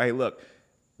 Hey, look,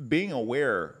 being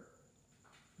aware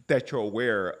that you're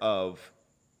aware of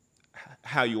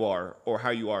how you are or how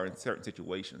you are in certain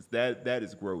situations, that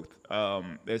is growth.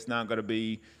 It's not going to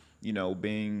be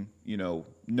being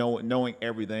knowing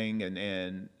everything and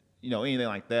anything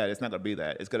like that. It's not going to be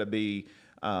that. It's going to be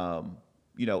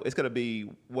it's going to be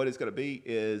what it's going to be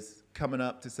is coming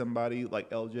up to somebody like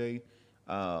LJ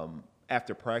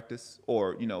after practice,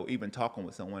 or even talking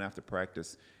with someone after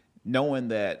practice, knowing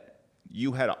that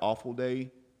you had an awful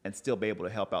day and still be able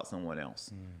to help out someone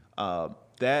else.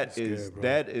 That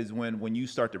is when you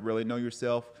start to really know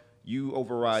yourself. You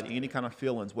override any kind of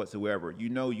feelings whatsoever. You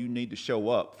need to show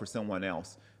up for someone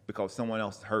else because someone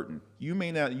else is hurting. You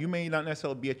may not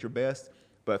necessarily be at your best,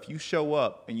 but if you show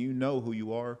up and you know who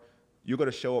you are, you're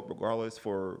going to show up regardless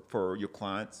for your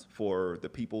clients, for the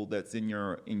people that's in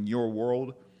your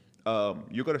world.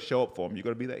 You're going to show up for them. You're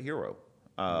going to be that hero.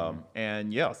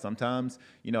 And yeah, sometimes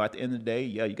at the end of the day,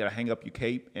 yeah, you got to hang up your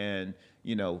cape and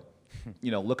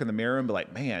look in the mirror and be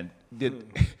like, man, do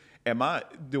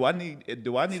I need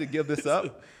to give this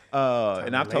up?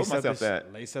 And I've told myself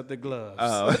that. Lace up the gloves.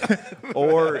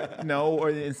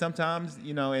 And sometimes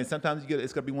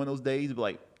it's gonna be one of those days. But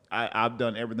like I've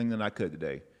done everything that I could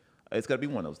today. It's gonna be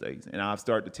one of those days, and I've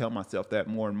started to tell myself that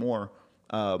more and more,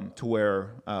 to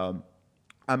where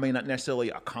I may not necessarily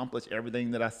accomplish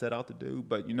everything that I set out to do.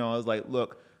 But I was like,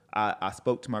 look, I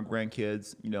spoke to my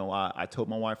grandkids. I told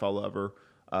my wife I love her.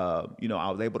 I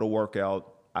was able to work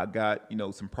out. I got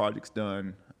some projects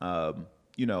done. I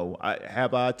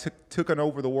taken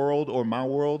over the world or my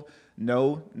world?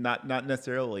 No, not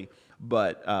necessarily.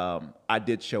 But I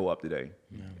did show up today,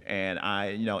 and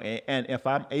and if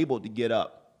I'm able to get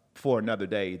up for another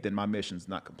day, then my mission's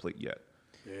not complete yet.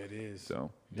 Yeah, it is.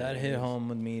 So that hit home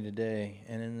with me today,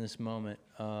 and in this moment,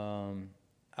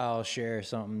 I'll share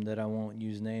something that I won't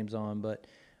use names on, but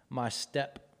my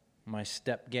step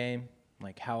game,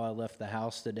 like how I left the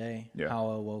house today, how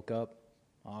I woke up.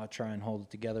 I'll try and hold it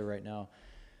together right now.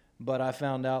 But I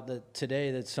found out that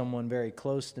today that someone very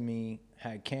close to me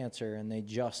had cancer, and they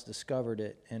just discovered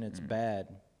it, and it's bad.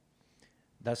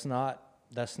 That's not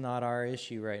our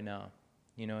issue right now.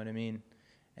 You know what I mean?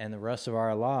 And the rest of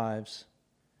our lives,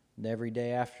 every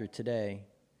day after today,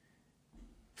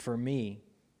 for me,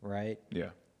 right? Yeah.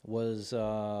 Was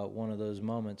one of those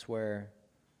moments where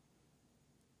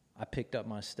I picked up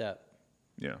my step.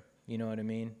 Yeah. You know what I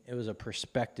mean? It was a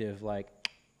perspective like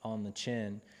on the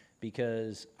chin,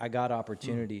 because I got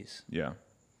opportunities. Yeah.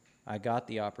 I got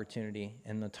the opportunity,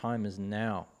 and the time is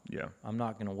now. Yeah. I'm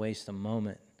not going to waste a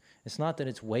moment. It's not that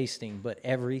it's wasting, but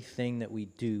everything that we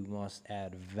do must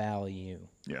add value.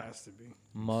 Yeah. Has to be.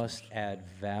 Must add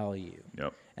value.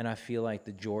 Yep. And I feel like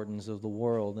the Jordans of the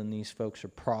world and these folks are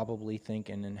probably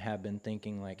thinking and have been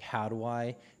thinking, like, how do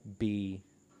I be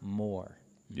more?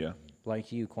 Yeah.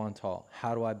 Like you, Quantal,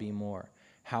 how do I be more?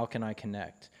 How can I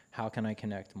connect? How can I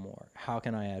connect more? How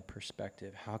can I add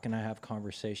perspective? How can I have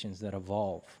conversations that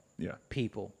evolve Yeah.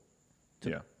 people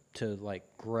to like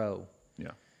grow?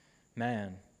 Yeah.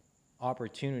 Man,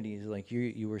 opportunities, like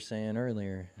you were saying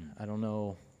earlier, I don't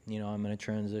know, I'm in a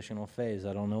transitional phase.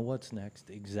 I don't know what's next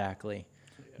exactly.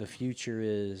 The future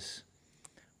is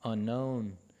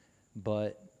unknown,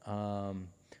 but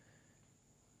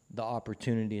the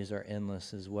opportunities are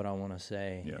endless is what I want to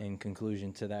say. Yeah. In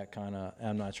conclusion to that kind of,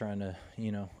 I'm not trying to,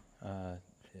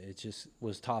 it just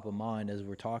was top of mind as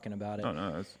we're talking about it. Oh,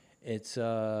 no, It's,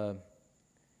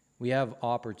 we have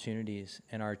opportunities,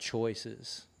 and our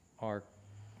choices are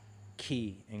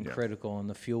key and critical, and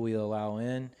the fuel we allow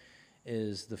in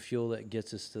is the fuel that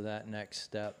gets us to that next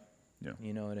step. Yeah.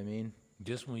 You know what I mean?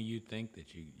 Just when you think that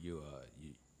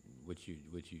what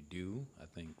you do, I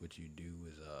think what you do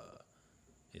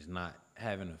is not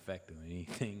having an effect on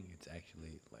anything. It's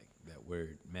actually like that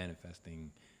word,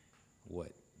 manifesting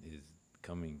what is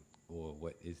coming or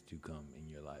what is to come in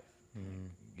your life.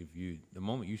 If you, the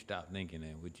moment you stop thinking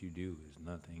that what you do is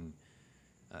nothing,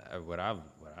 what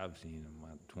I've seen in my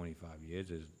 25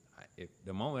 years is, if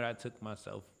the moment I took my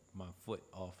foot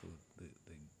off of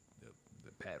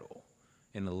the pedal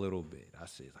in a little bit, I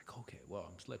said like, okay, well,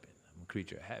 I'm slipping. I'm a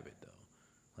creature of habit though.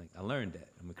 Like I learned that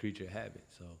I'm a creature of habit.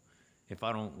 So if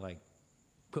I don't like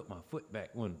put my foot back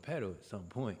on the pedal at some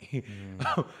point,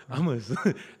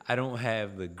 I don't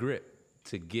have the grip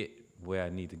to get where I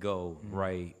need to go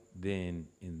right then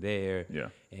and there. Yeah.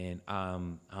 And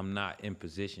I'm not in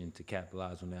position to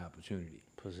capitalize on the opportunity.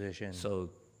 Position. So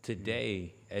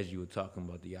today, as you were talking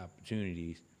about the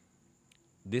opportunities,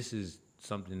 this is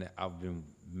something that I've been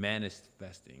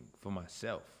manifesting for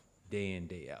myself day in,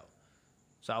 day out.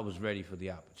 So I was ready for the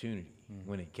opportunity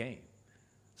when it came.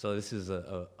 So this is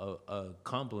a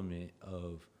compliment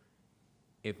of,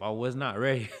 if I was not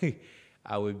ready,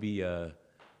 I would be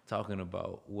talking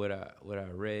about what I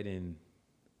read in,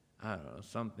 I don't know,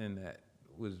 something that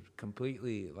was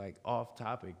completely like off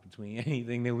topic between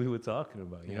anything that we were talking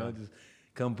about. You know, just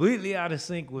completely out of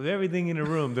sync with everything in the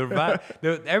room.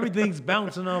 Everything's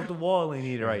bouncing off the wall in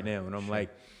here right now, and I'm like,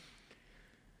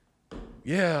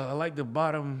 yeah, I like the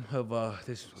bottom of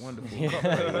this wonderful cup.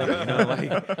 You know,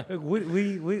 like where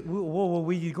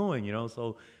were you going? You know,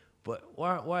 so, but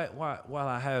while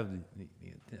I have,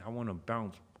 I want to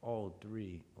bounce all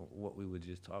three of what we were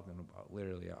just talking about.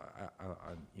 Literally,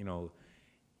 I you know,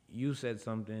 you said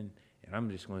something, and I'm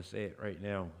just going to say it right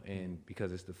now, and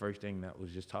because it's the first thing that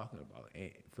was just talking about. And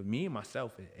for me and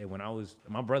myself, and when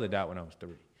my brother died when I was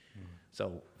 3.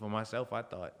 So for myself, I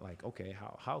thought like, okay,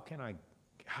 how can I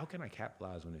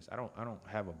capitalize on this? I don't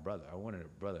have a brother. I wanted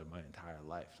a brother my entire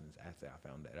life since after I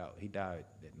found that out. He died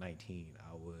at 19.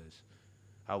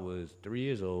 I was 3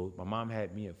 years old. My mom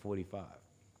had me at 45.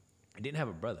 I didn't have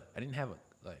a brother. I didn't have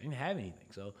anything.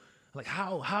 So like,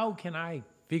 how can I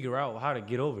figure out how to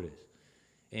get over this?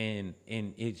 And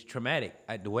it's traumatic.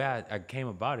 The way I came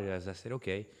about it is I said,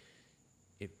 okay,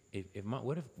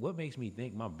 what makes me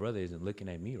think my brother isn't looking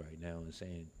at me right now and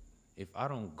saying, if I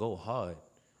don't go hard,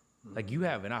 like, you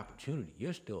have an opportunity,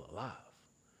 you're still alive.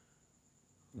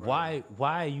 Right.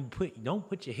 Why don't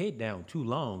put your head down too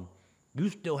long? You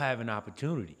still have an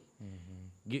opportunity.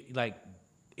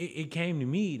 It came to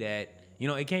me that, you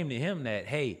know, it came to him that,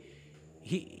 hey,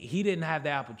 he didn't have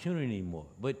the opportunity anymore.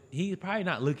 But he's probably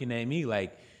not looking at me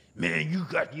like, man, you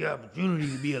got the opportunity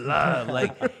to be alive.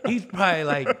 Like, he's probably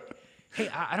like, hey,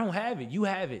 I don't have it. You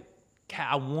have it.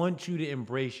 I want you to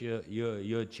embrace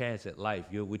your chance at life,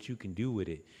 what you can do with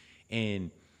it. And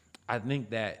I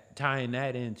think that tying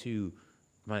that into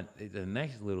the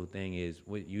next little thing is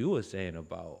what you were saying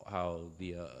about how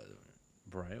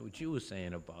Brian, what you were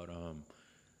saying about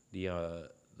the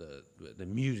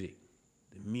music,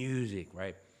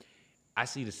 right? I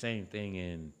see the same thing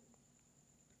in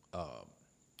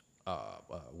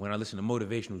when I listen to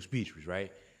motivational speeches,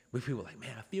 right? Where people are like,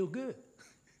 man, I feel good.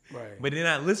 Right. But then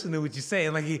I listen to what you're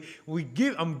saying. Like,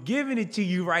 I'm giving it to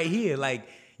you right here. Like,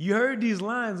 you heard these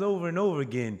lines over and over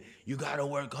again. You gotta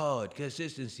work hard,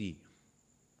 consistency.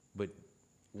 But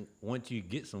once you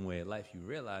get somewhere in life, you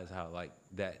realize how like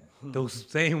that those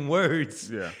same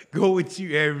words go with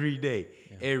you every day,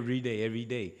 every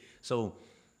day. So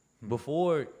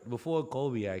before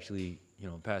Kobe actually, you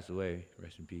know, passed away,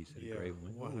 rest in peace. Yeah,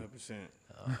 100%.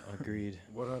 Agreed.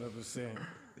 100%.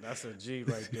 That's a G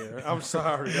right there. I'm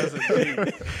sorry, that's a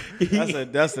G.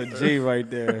 That's a G right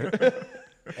there.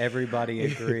 Everybody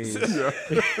agrees.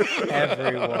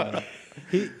 Everyone.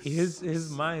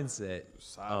 His mindset.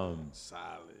 Solid.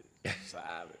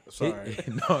 Sorry.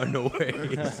 No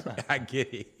worries. I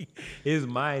get it. His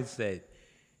mindset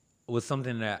was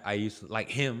something that I used to, like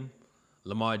him,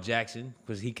 Lamar Jackson,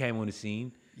 because he came on the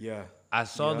scene. Yeah. I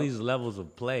saw these levels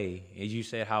of play, as you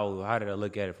said, how did I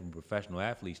look at it from a professional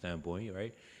athlete standpoint,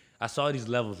 right? I saw these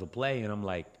levels of play, and I'm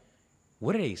like,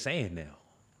 what are they saying now?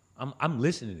 I'm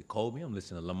listening to Kobe. I'm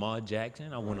listening to Lamar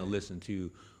Jackson. I want to listen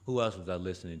to, who else was I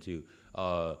listening to?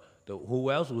 Who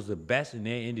else was the best in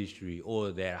their industry, or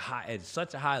that at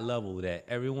such a high level that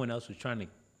everyone else was trying to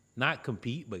not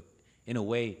compete, but in a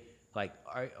way, like,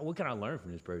 all right, what can I learn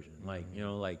from this person? Like, you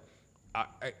know, like,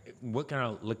 what can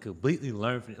I completely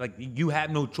learn from? Like, you have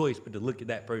no choice but to look at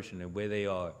that person and where they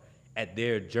are at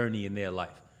their journey in their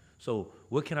life. So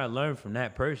what can I learn from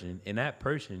that person? And that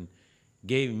person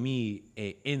gave me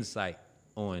an insight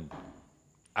on,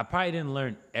 I probably didn't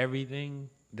learn everything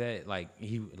that, like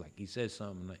he said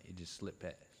something, like it just slipped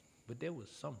past. But there was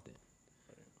something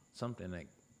that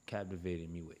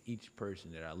captivated me with each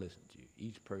person that I listened to,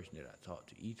 each person that I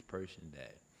talked to, each person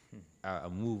that I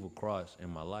move across in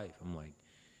my life. I'm like,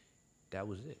 that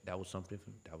was it. That was something.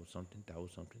 That was something. That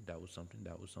was something. That was something.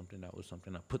 That was something. That was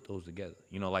something. I put those together.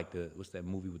 You know, like what's that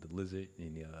movie with the lizard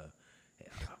and the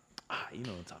you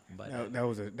know what I'm talking about.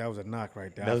 That was a knock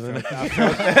right there. That was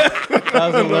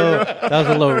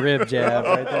a little rib jab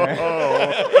right there.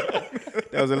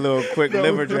 That was a little quick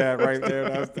liver jab right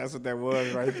there. That's what that was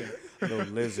right there. A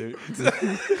little lizard.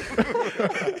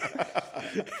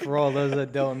 For all those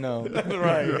that don't know.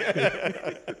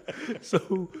 Right.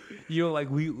 So, you know, like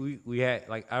we had,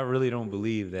 like, I really don't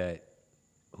believe that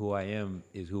who I am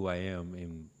is who I am.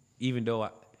 And even though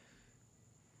like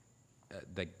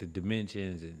the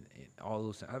dimensions and all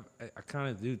those, I kind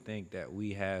of do think that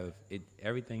we have it.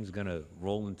 Everything's gonna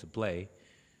roll into play,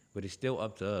 but it's still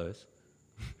up to us.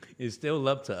 It's still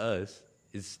up to us.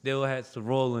 It still has to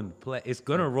roll into play. It's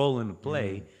gonna roll into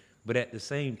play, but at the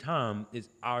same time, it's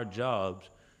our jobs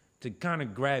to kind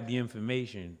of grab the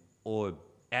information, or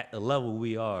at the level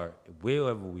we are,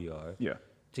 wherever we are,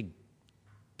 to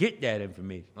get that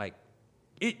information. Like,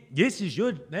 this is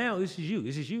you.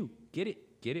 This is you. Get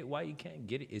it while you can.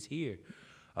 Get it. It's here.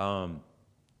 And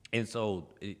so,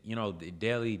 you know,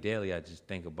 daily, I just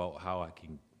think about how I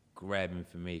can grab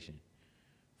information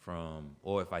from,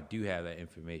 or if I do have that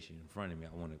information in front of me,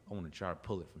 I want to try to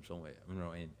pull it from somewhere. You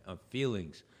know, and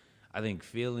feelings, I think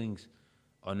feelings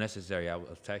are necessary. I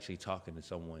was actually talking to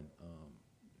someone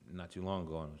not too long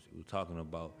ago, and we were talking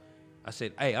about, I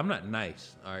said, hey, I'm not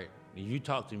nice, all right? If you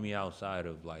talk to me outside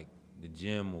of, like, the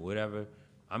gym or whatever,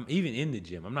 I'm even in the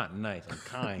gym, I'm not nice, I'm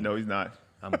kind. No, he's not.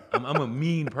 I'm a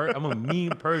mean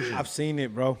person. I've seen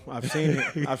it, bro. I've seen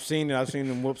it. I've seen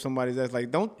them whoop somebody's ass.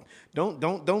 Like, don't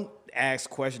ask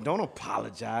questions. Don't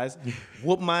apologize.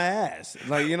 Whoop my ass.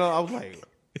 Like, you know, I was like,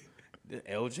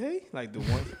 LJ? Like the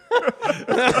one.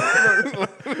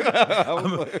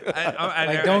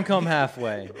 Like, don't come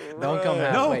halfway. Don't come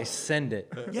halfway. No. Send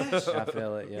it. Yes. I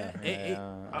feel it. Yeah.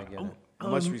 I get it.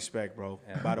 Much respect, bro.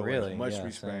 Yeah, By the really, way, much yeah,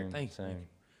 respect. Thank you. Same.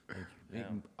 Yeah.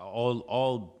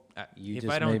 All. You if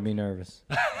just I don't, made me nervous.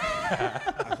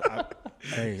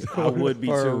 Hey, I would be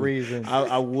For too. a reason.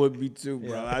 I would be too,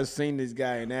 bro. Yeah. I've seen this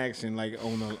guy in action, like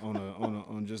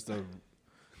on just a,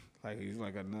 like he's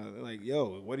like another, like,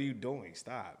 yo, what are you doing?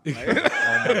 Stop. Like,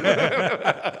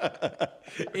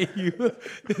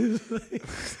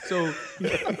 so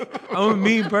I'm a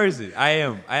mean person. I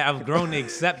am. I've grown to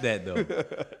accept that, though.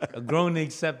 I've grown to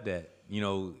accept that. You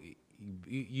know,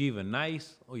 you either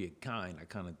nice or you're kind. I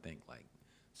kind of think like.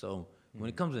 So when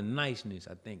it comes to niceness,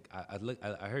 I think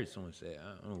I heard someone say,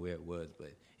 I don't know where it was,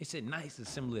 but it said nice is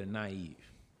similar to naive.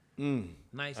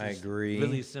 Nice I is agree.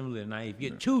 really similar to naive.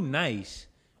 You're too nice,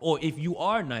 or if you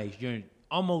are nice, you're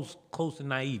almost close to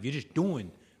naive. You're just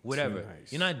doing whatever.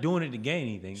 nice. You're not doing it to gain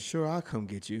anything. sure, I'll come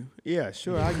get you. Yeah,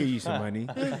 sure, I'll give you some money.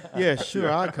 Yeah,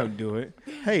 sure, I'll come do it.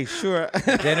 Hey, sure.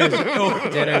 Dinner's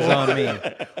on me.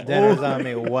 Dinner's on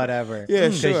me. Whatever. Yeah,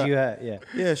 'Cause sure. Yeah.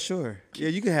 Yeah, sure. Yeah,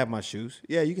 you can have my shoes.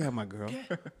 Yeah, you can have my girl.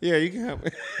 Yeah, you can have.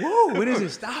 Whoa, when does it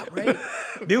stop, right?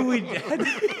 Then we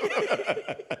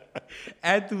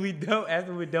after we're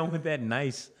done with that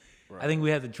nice, I think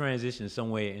we have to transition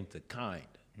somewhere into kind.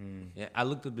 Yeah, I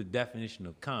looked up the definition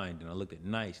of kind and I looked at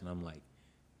nice and I'm like,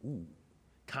 ooh,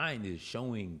 kind is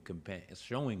showing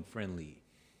friendly,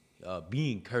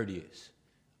 being courteous.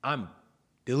 I'm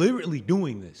deliberately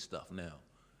doing this stuff now.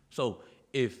 So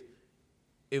if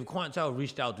Quantel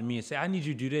reached out to me and said, I need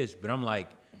you to do this, but I'm like,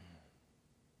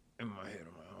 in my head,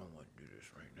 I'm like, I don't want to do this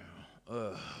right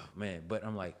now. Man, but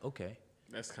I'm like, okay.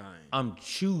 That's kind. I'm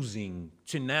choosing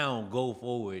to now go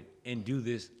forward and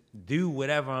do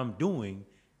whatever I'm doing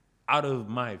out of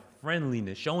my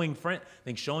friendliness, showing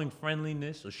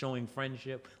friendliness or showing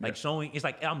friendship, like showing. It's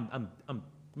like I'm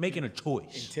making a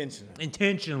choice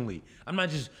intentionally. I'm not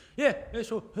just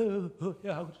so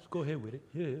I'll just go ahead with it.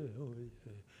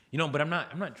 You know, but I'm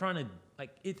not trying to,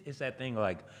 like, it's that thing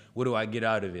like, what do I get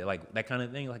out of it, like that kind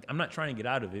of thing. Like, I'm not trying to get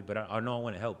out of it, but I know I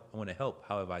want to help. I want to help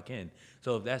however I can.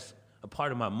 So if that's a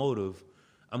part of my motive,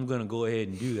 I'm gonna go ahead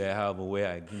and do that however way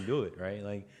I can do it, right?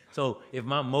 Like, so if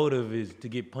my motive is to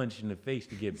get punched in the face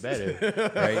to get better,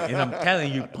 right? And I'm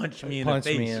telling you, punch me in the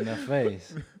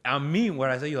face. I mean what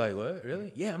I say. You're like, what?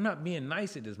 Really? Yeah, I'm not being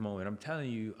nice at this moment. I'm telling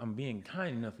you, I'm being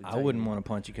kind enough to I wouldn't want to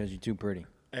punch you because you're too pretty.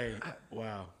 Hey,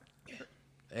 wow.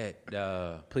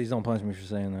 Please don't punch me for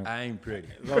saying that. I ain't pretty.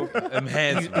 I'm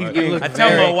handsome. look I tell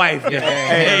very- my wife.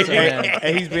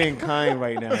 Hey, he's being kind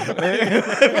right now.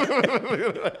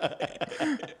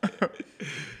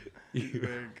 He's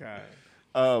being kind.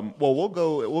 Well,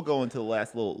 we'll go into the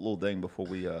last little thing before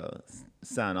we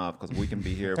sign off, because we can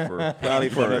be here for Probably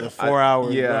for another 4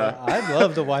 hours. Yeah. I'd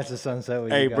love to watch the sunset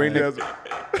with Hey, you guys. bring the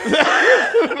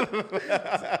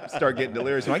Start getting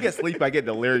delirious. When I get sleep, I get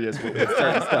delirious with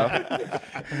certain stuff.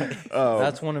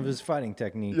 That's one of his fighting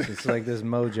techniques. It's like this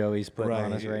mojo he's putting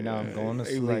on us right now. I'm going to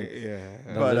sleep. Like, yeah.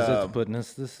 The But, lizard's putting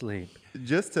us to sleep.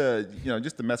 Just to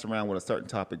mess around with a certain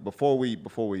topic before we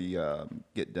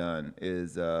get done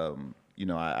is I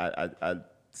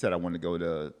said I wanted to go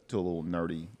to a little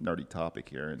nerdy topic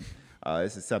here, and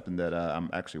this is something that I'm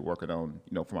actually working on.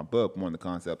 For my book, one of the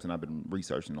concepts, and I've been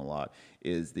researching a lot,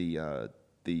 is the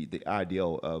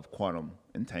ideal of quantum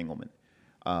entanglement.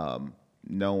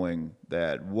 Knowing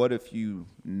that, what if you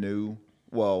knew?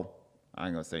 Well, I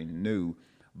ain't gonna say knew,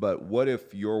 but what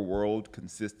if your world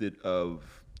consisted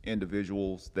of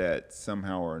individuals that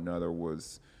somehow or another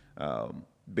was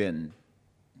been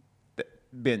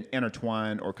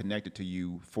intertwined or connected to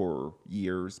you for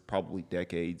years, probably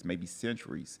decades, maybe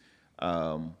centuries.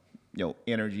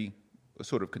 Energy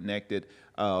sort of connected.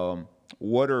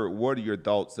 What are your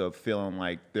thoughts of feeling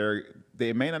like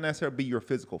they may not necessarily be your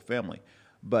physical family,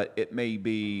 but it may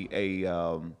be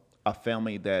a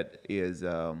family that is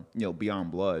beyond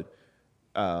blood.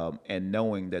 And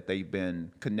knowing that they've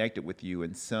been connected with you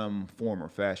in some form or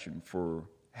fashion for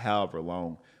however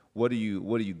long, what do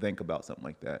you think about something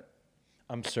like that?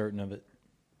 I'm certain of it.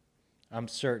 I'm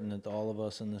certain that all of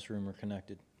us in this room are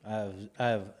connected. I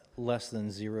have less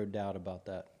than zero doubt about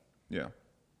that. Yeah.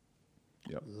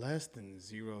 Yep. Less than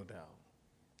zero doubt.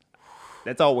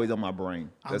 That's always on my brain.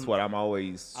 That's what I'm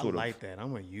always sort of. I like that.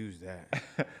 I'm gonna use that.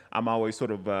 I'm always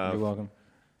sort of. You're welcome.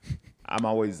 I'm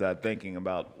always thinking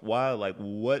about why, like,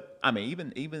 what, I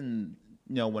mean, even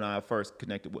when I first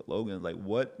connected with Logan, like,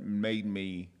 what made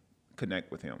me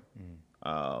connect with him?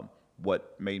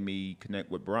 What made me connect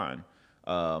with Brian?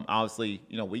 Obviously,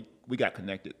 we got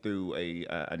connected through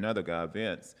another guy,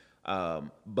 Vince.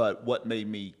 But what made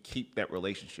me keep that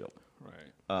relationship?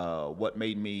 Right. What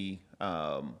made me,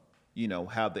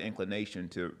 have the inclination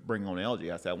to bring on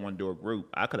LG? I said I want to do a group.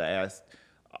 I could have asked.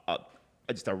 I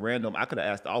could have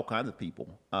asked all kinds of people.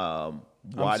 I'm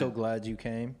so glad you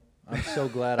came. I'm so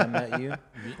glad I met you.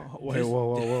 Wait,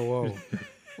 whoa.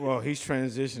 Well, he's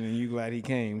transitioning. You glad he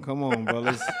came? Come on,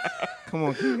 brothers. Come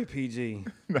on, keep it PG.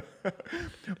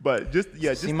 But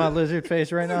See my lizard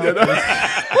face right now? Do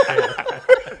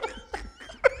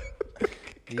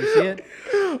you see it?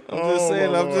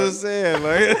 I'm just saying.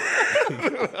 Like,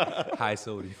 High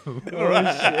sodium.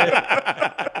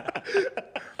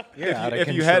 You're out of if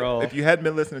control. you hadn't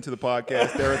been listening to the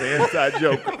podcast, there is an inside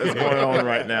joke that's going on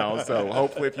right now. So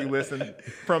hopefully, if you listen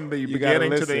from the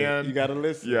beginning to the end, you gotta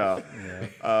listen. Yeah.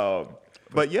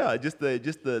 But yeah, just the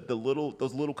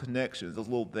those little connections, those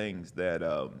little things that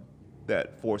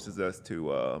forces us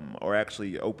to, or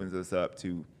actually opens us up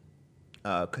to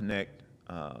connect,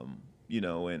 and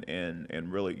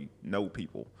really know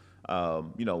people.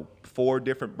 4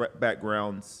 different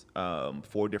backgrounds,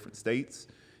 4 different states.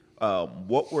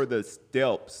 What were the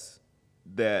steps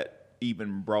that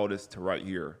even brought us to right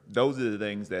here? Those are the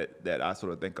things that I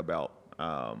sort of think about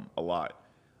a lot.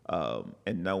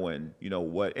 And knowing,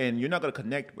 what, and you're not going to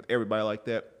connect with everybody like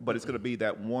that, but it's going to be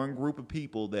that one group of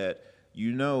people that,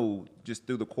 just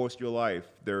through the course of your life,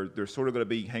 they're sort of going to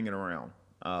be hanging around.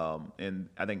 And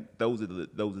I think those are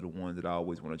the ones that I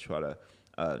always want to try to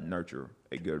nurture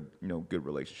a good, good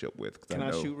relationship with. Can I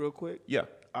shoot real quick? Yeah.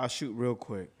 I'll shoot real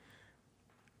quick.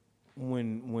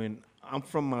 When I'm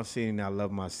from my city and I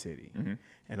love my city,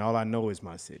 and all I know is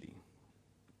my city.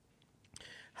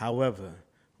 However,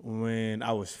 when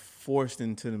I was forced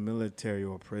into the military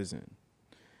or prison,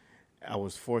 I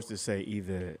was forced to say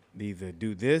either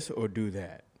do this or do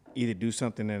that. Either do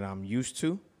something that I'm used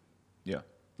to, Yeah.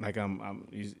 like I'm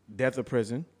death or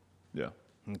prison, Yeah.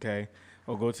 okay,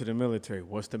 or go to the military.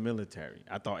 What's the military?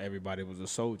 I thought everybody was a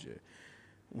soldier.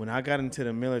 When I got into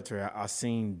the military, I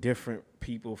seen different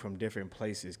people from different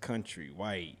places, country,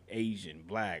 white, Asian,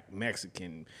 black,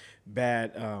 Mexican,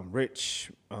 bad,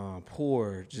 rich,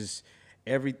 poor, just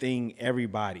everything,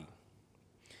 everybody.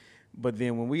 But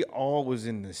then when we all was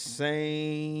in the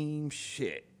same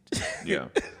shit, Yeah.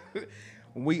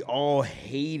 we all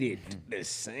hated the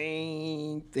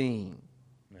same thing.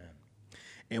 Man.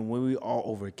 And when we all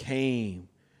overcame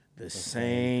the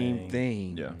same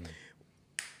thing, Yeah.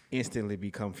 instantly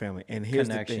become family. And here's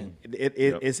Connection. the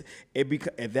thing: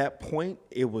 at that point,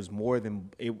 it was more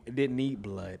than it didn't need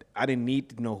blood. I didn't need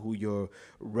to know who your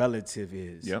relative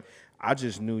is. Yep. I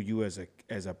just knew you as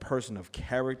a person of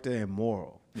character and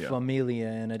moral. Yeah. Familia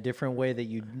in a different way that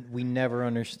we never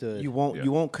understood. You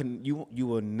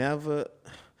will never.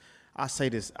 I say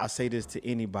this to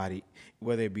anybody,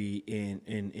 whether it be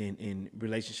in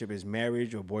relationship as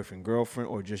marriage or boyfriend, girlfriend,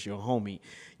 or just your homie.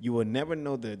 You will never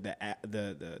know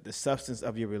the substance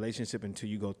of your relationship until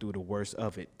you go through the worst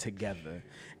of it together.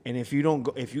 And if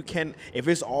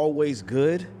it's always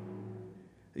good,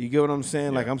 you get what I'm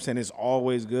saying? Yeah. Like I'm saying, it's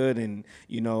always good, and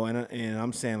and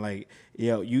I'm saying like,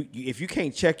 if you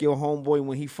can't check your homeboy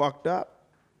when he fucked up,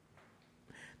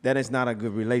 that is not a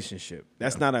good relationship.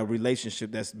 That's not a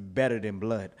relationship that's better than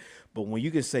blood. But when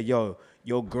you can say, your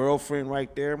girlfriend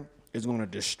right there is going to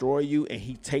destroy you, and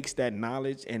he takes that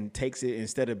knowledge and takes it,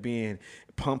 instead of being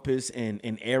pompous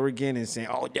and arrogant and saying,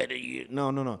 oh,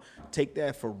 no. Take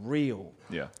that for real.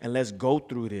 Yeah. And let's go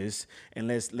through this, and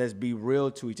let's be real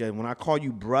to each other. When I call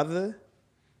you brother,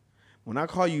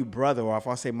 or if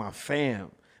I say my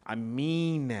fam, I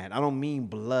mean that. I don't mean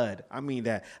blood. I mean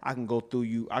that I can go through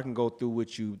you. I can go through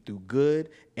with you through good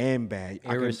and bad,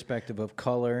 irrespective of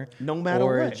color, no matter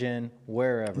origin,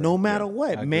 wherever. No matter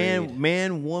what, Agreed.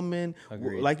 man, woman,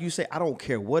 Agreed. like you say, I don't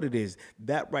care what it is.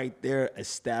 That right there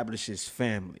establishes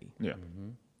family. Yeah. Mm-hmm.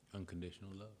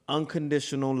 Unconditional love.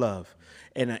 Unconditional love,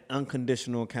 and an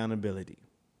unconditional accountability.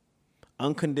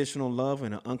 Unconditional love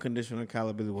and an unconditional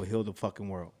accountability will heal the fucking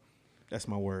world. That's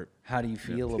my word. How do you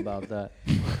feel about that?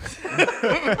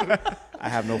 I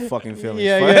have no fucking feelings.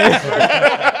 Yeah.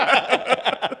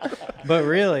 But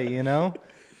really,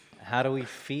 how do we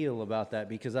feel about that?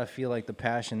 Because I feel like the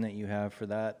passion that you have for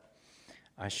that,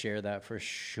 I share that for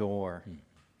sure.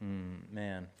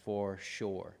 Man, for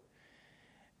sure.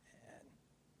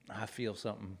 I feel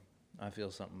something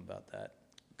about that.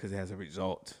 Because it has a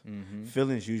result. Mm-hmm.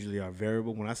 Feelings usually are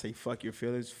variable. When I say fuck your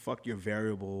feelings, fuck your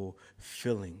variable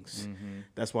feelings. Mm-hmm.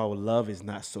 That's why love is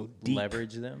not so deep.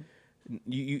 Leverage them.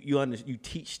 You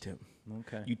teach them.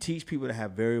 Okay. You teach people to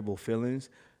have variable feelings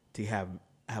to have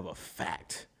a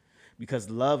fact, because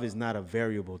love is not a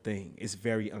variable thing. It's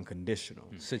very unconditional.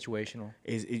 Situational.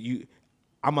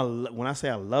 When I say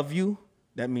I love you,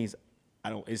 that means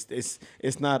I don't.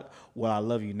 It's not, well, I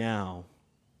love you now,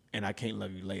 and I can't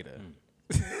love you later.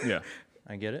 Yeah.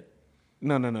 I get it.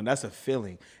 No. That's a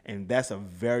feeling, and that's a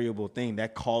variable thing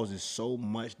that causes so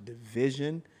much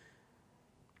division.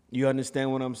 You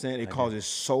understand what I'm saying? It causes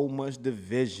so much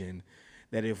division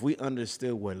that if we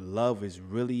understood what love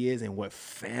really is and what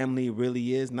family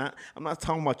really is, I'm not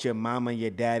talking about your mama, your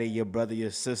daddy, your brother,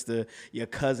 your sister, your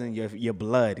cousin, your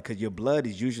blood, because your blood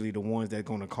is usually the ones that are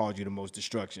going to cause you the most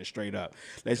destruction, straight up.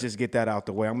 Let's just get that out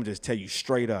the way. I'm going to just tell you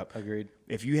straight up. Agreed.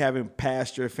 If you haven't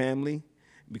passed your family,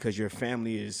 because your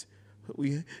family is,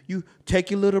 you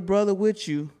take your little brother with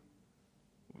you.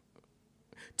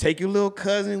 Take your little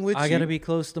cousin with you. I got to be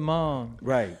close to mom.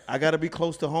 Right. I got to be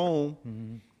close to home.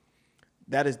 Mm-hmm.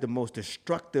 That is the most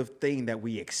destructive thing that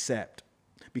we accept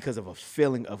because of a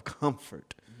feeling of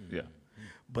comfort. Yeah.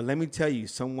 But let me tell you,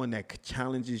 someone that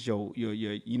challenges your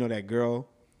that girl,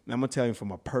 and I'm going to tell you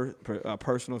from a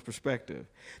personal perspective,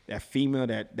 that female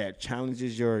that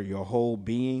challenges your whole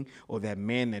being, or that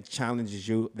man that challenges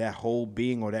you, that whole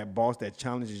being, or that boss that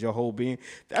challenges your whole being,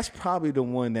 that's probably the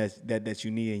one that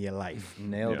you need in your life.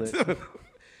 Nailed it.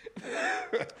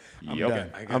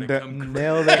 I'm done.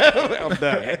 Nailed it. I'm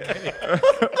done.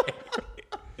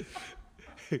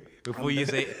 Before you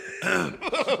say,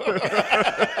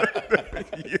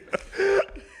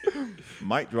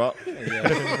 Mic drop.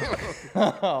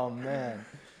 Oh man.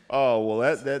 Oh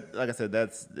well, that like I said,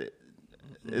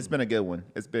 it's been a good one.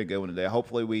 It's been a good one today.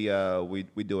 Hopefully we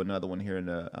do another one here in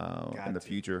the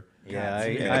future. Yeah, I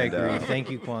agree. Thank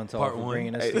you, Quantal, Part for one.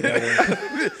 bringing us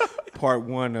together. Part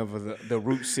one of the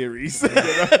Root series. No,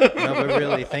 but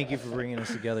really, thank you for bringing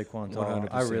us together, Quantal. 100%.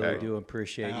 I really do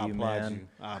appreciate you, man.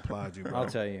 I applaud you, bro. I'll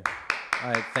tell you.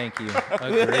 All right, thank you.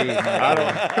 Agreed.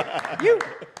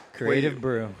 Creative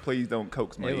brew. Please don't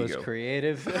coax my It ego. was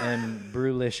creative and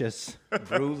brewlicious.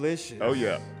 Brewlicious. Oh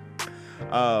yeah.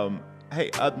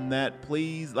 Hey, other than that,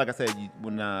 please, like I said,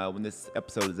 when this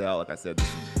episode is out, like I said,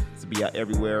 this will be out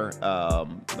everywhere.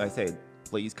 Like I said,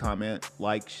 please comment,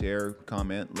 like, share,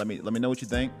 comment. Let me know what you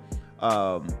think.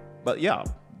 But yeah,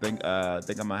 think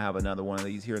I might have another one of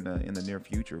these here in the near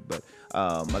future. But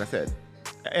like I said,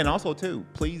 and also too,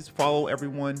 please follow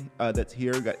everyone that's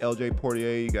here. You got LJ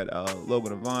Portier, you got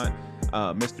Logan Avant,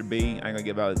 Mr. B. I ain't gonna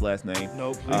give out his last name.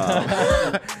 Nope.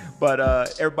 But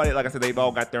everybody, like I said, they've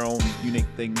all got their own unique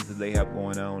things that they have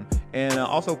going on. And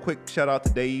also, quick shout out to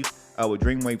Dave. with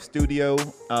Dreamwave Studio.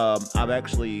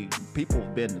 People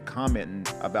have been commenting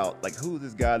about like, who's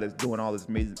this guy that's doing all this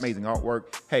amazing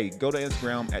artwork. Hey, go to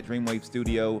Instagram at Dreamwave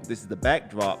Studio. This is the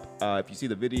backdrop. If you see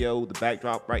the video, the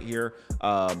backdrop right here,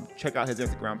 check out his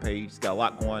Instagram page. He's got a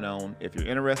lot going on. If you're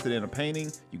interested in a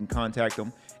painting, you can contact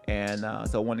him. And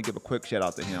so I wanted to give a quick shout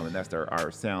out to him, and that's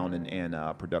our sound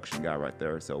and production guy right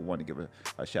there. So I wanted to give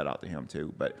a shout out to him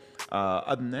too. But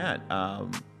other than that,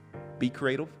 be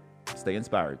creative, stay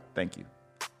inspired. Thank you.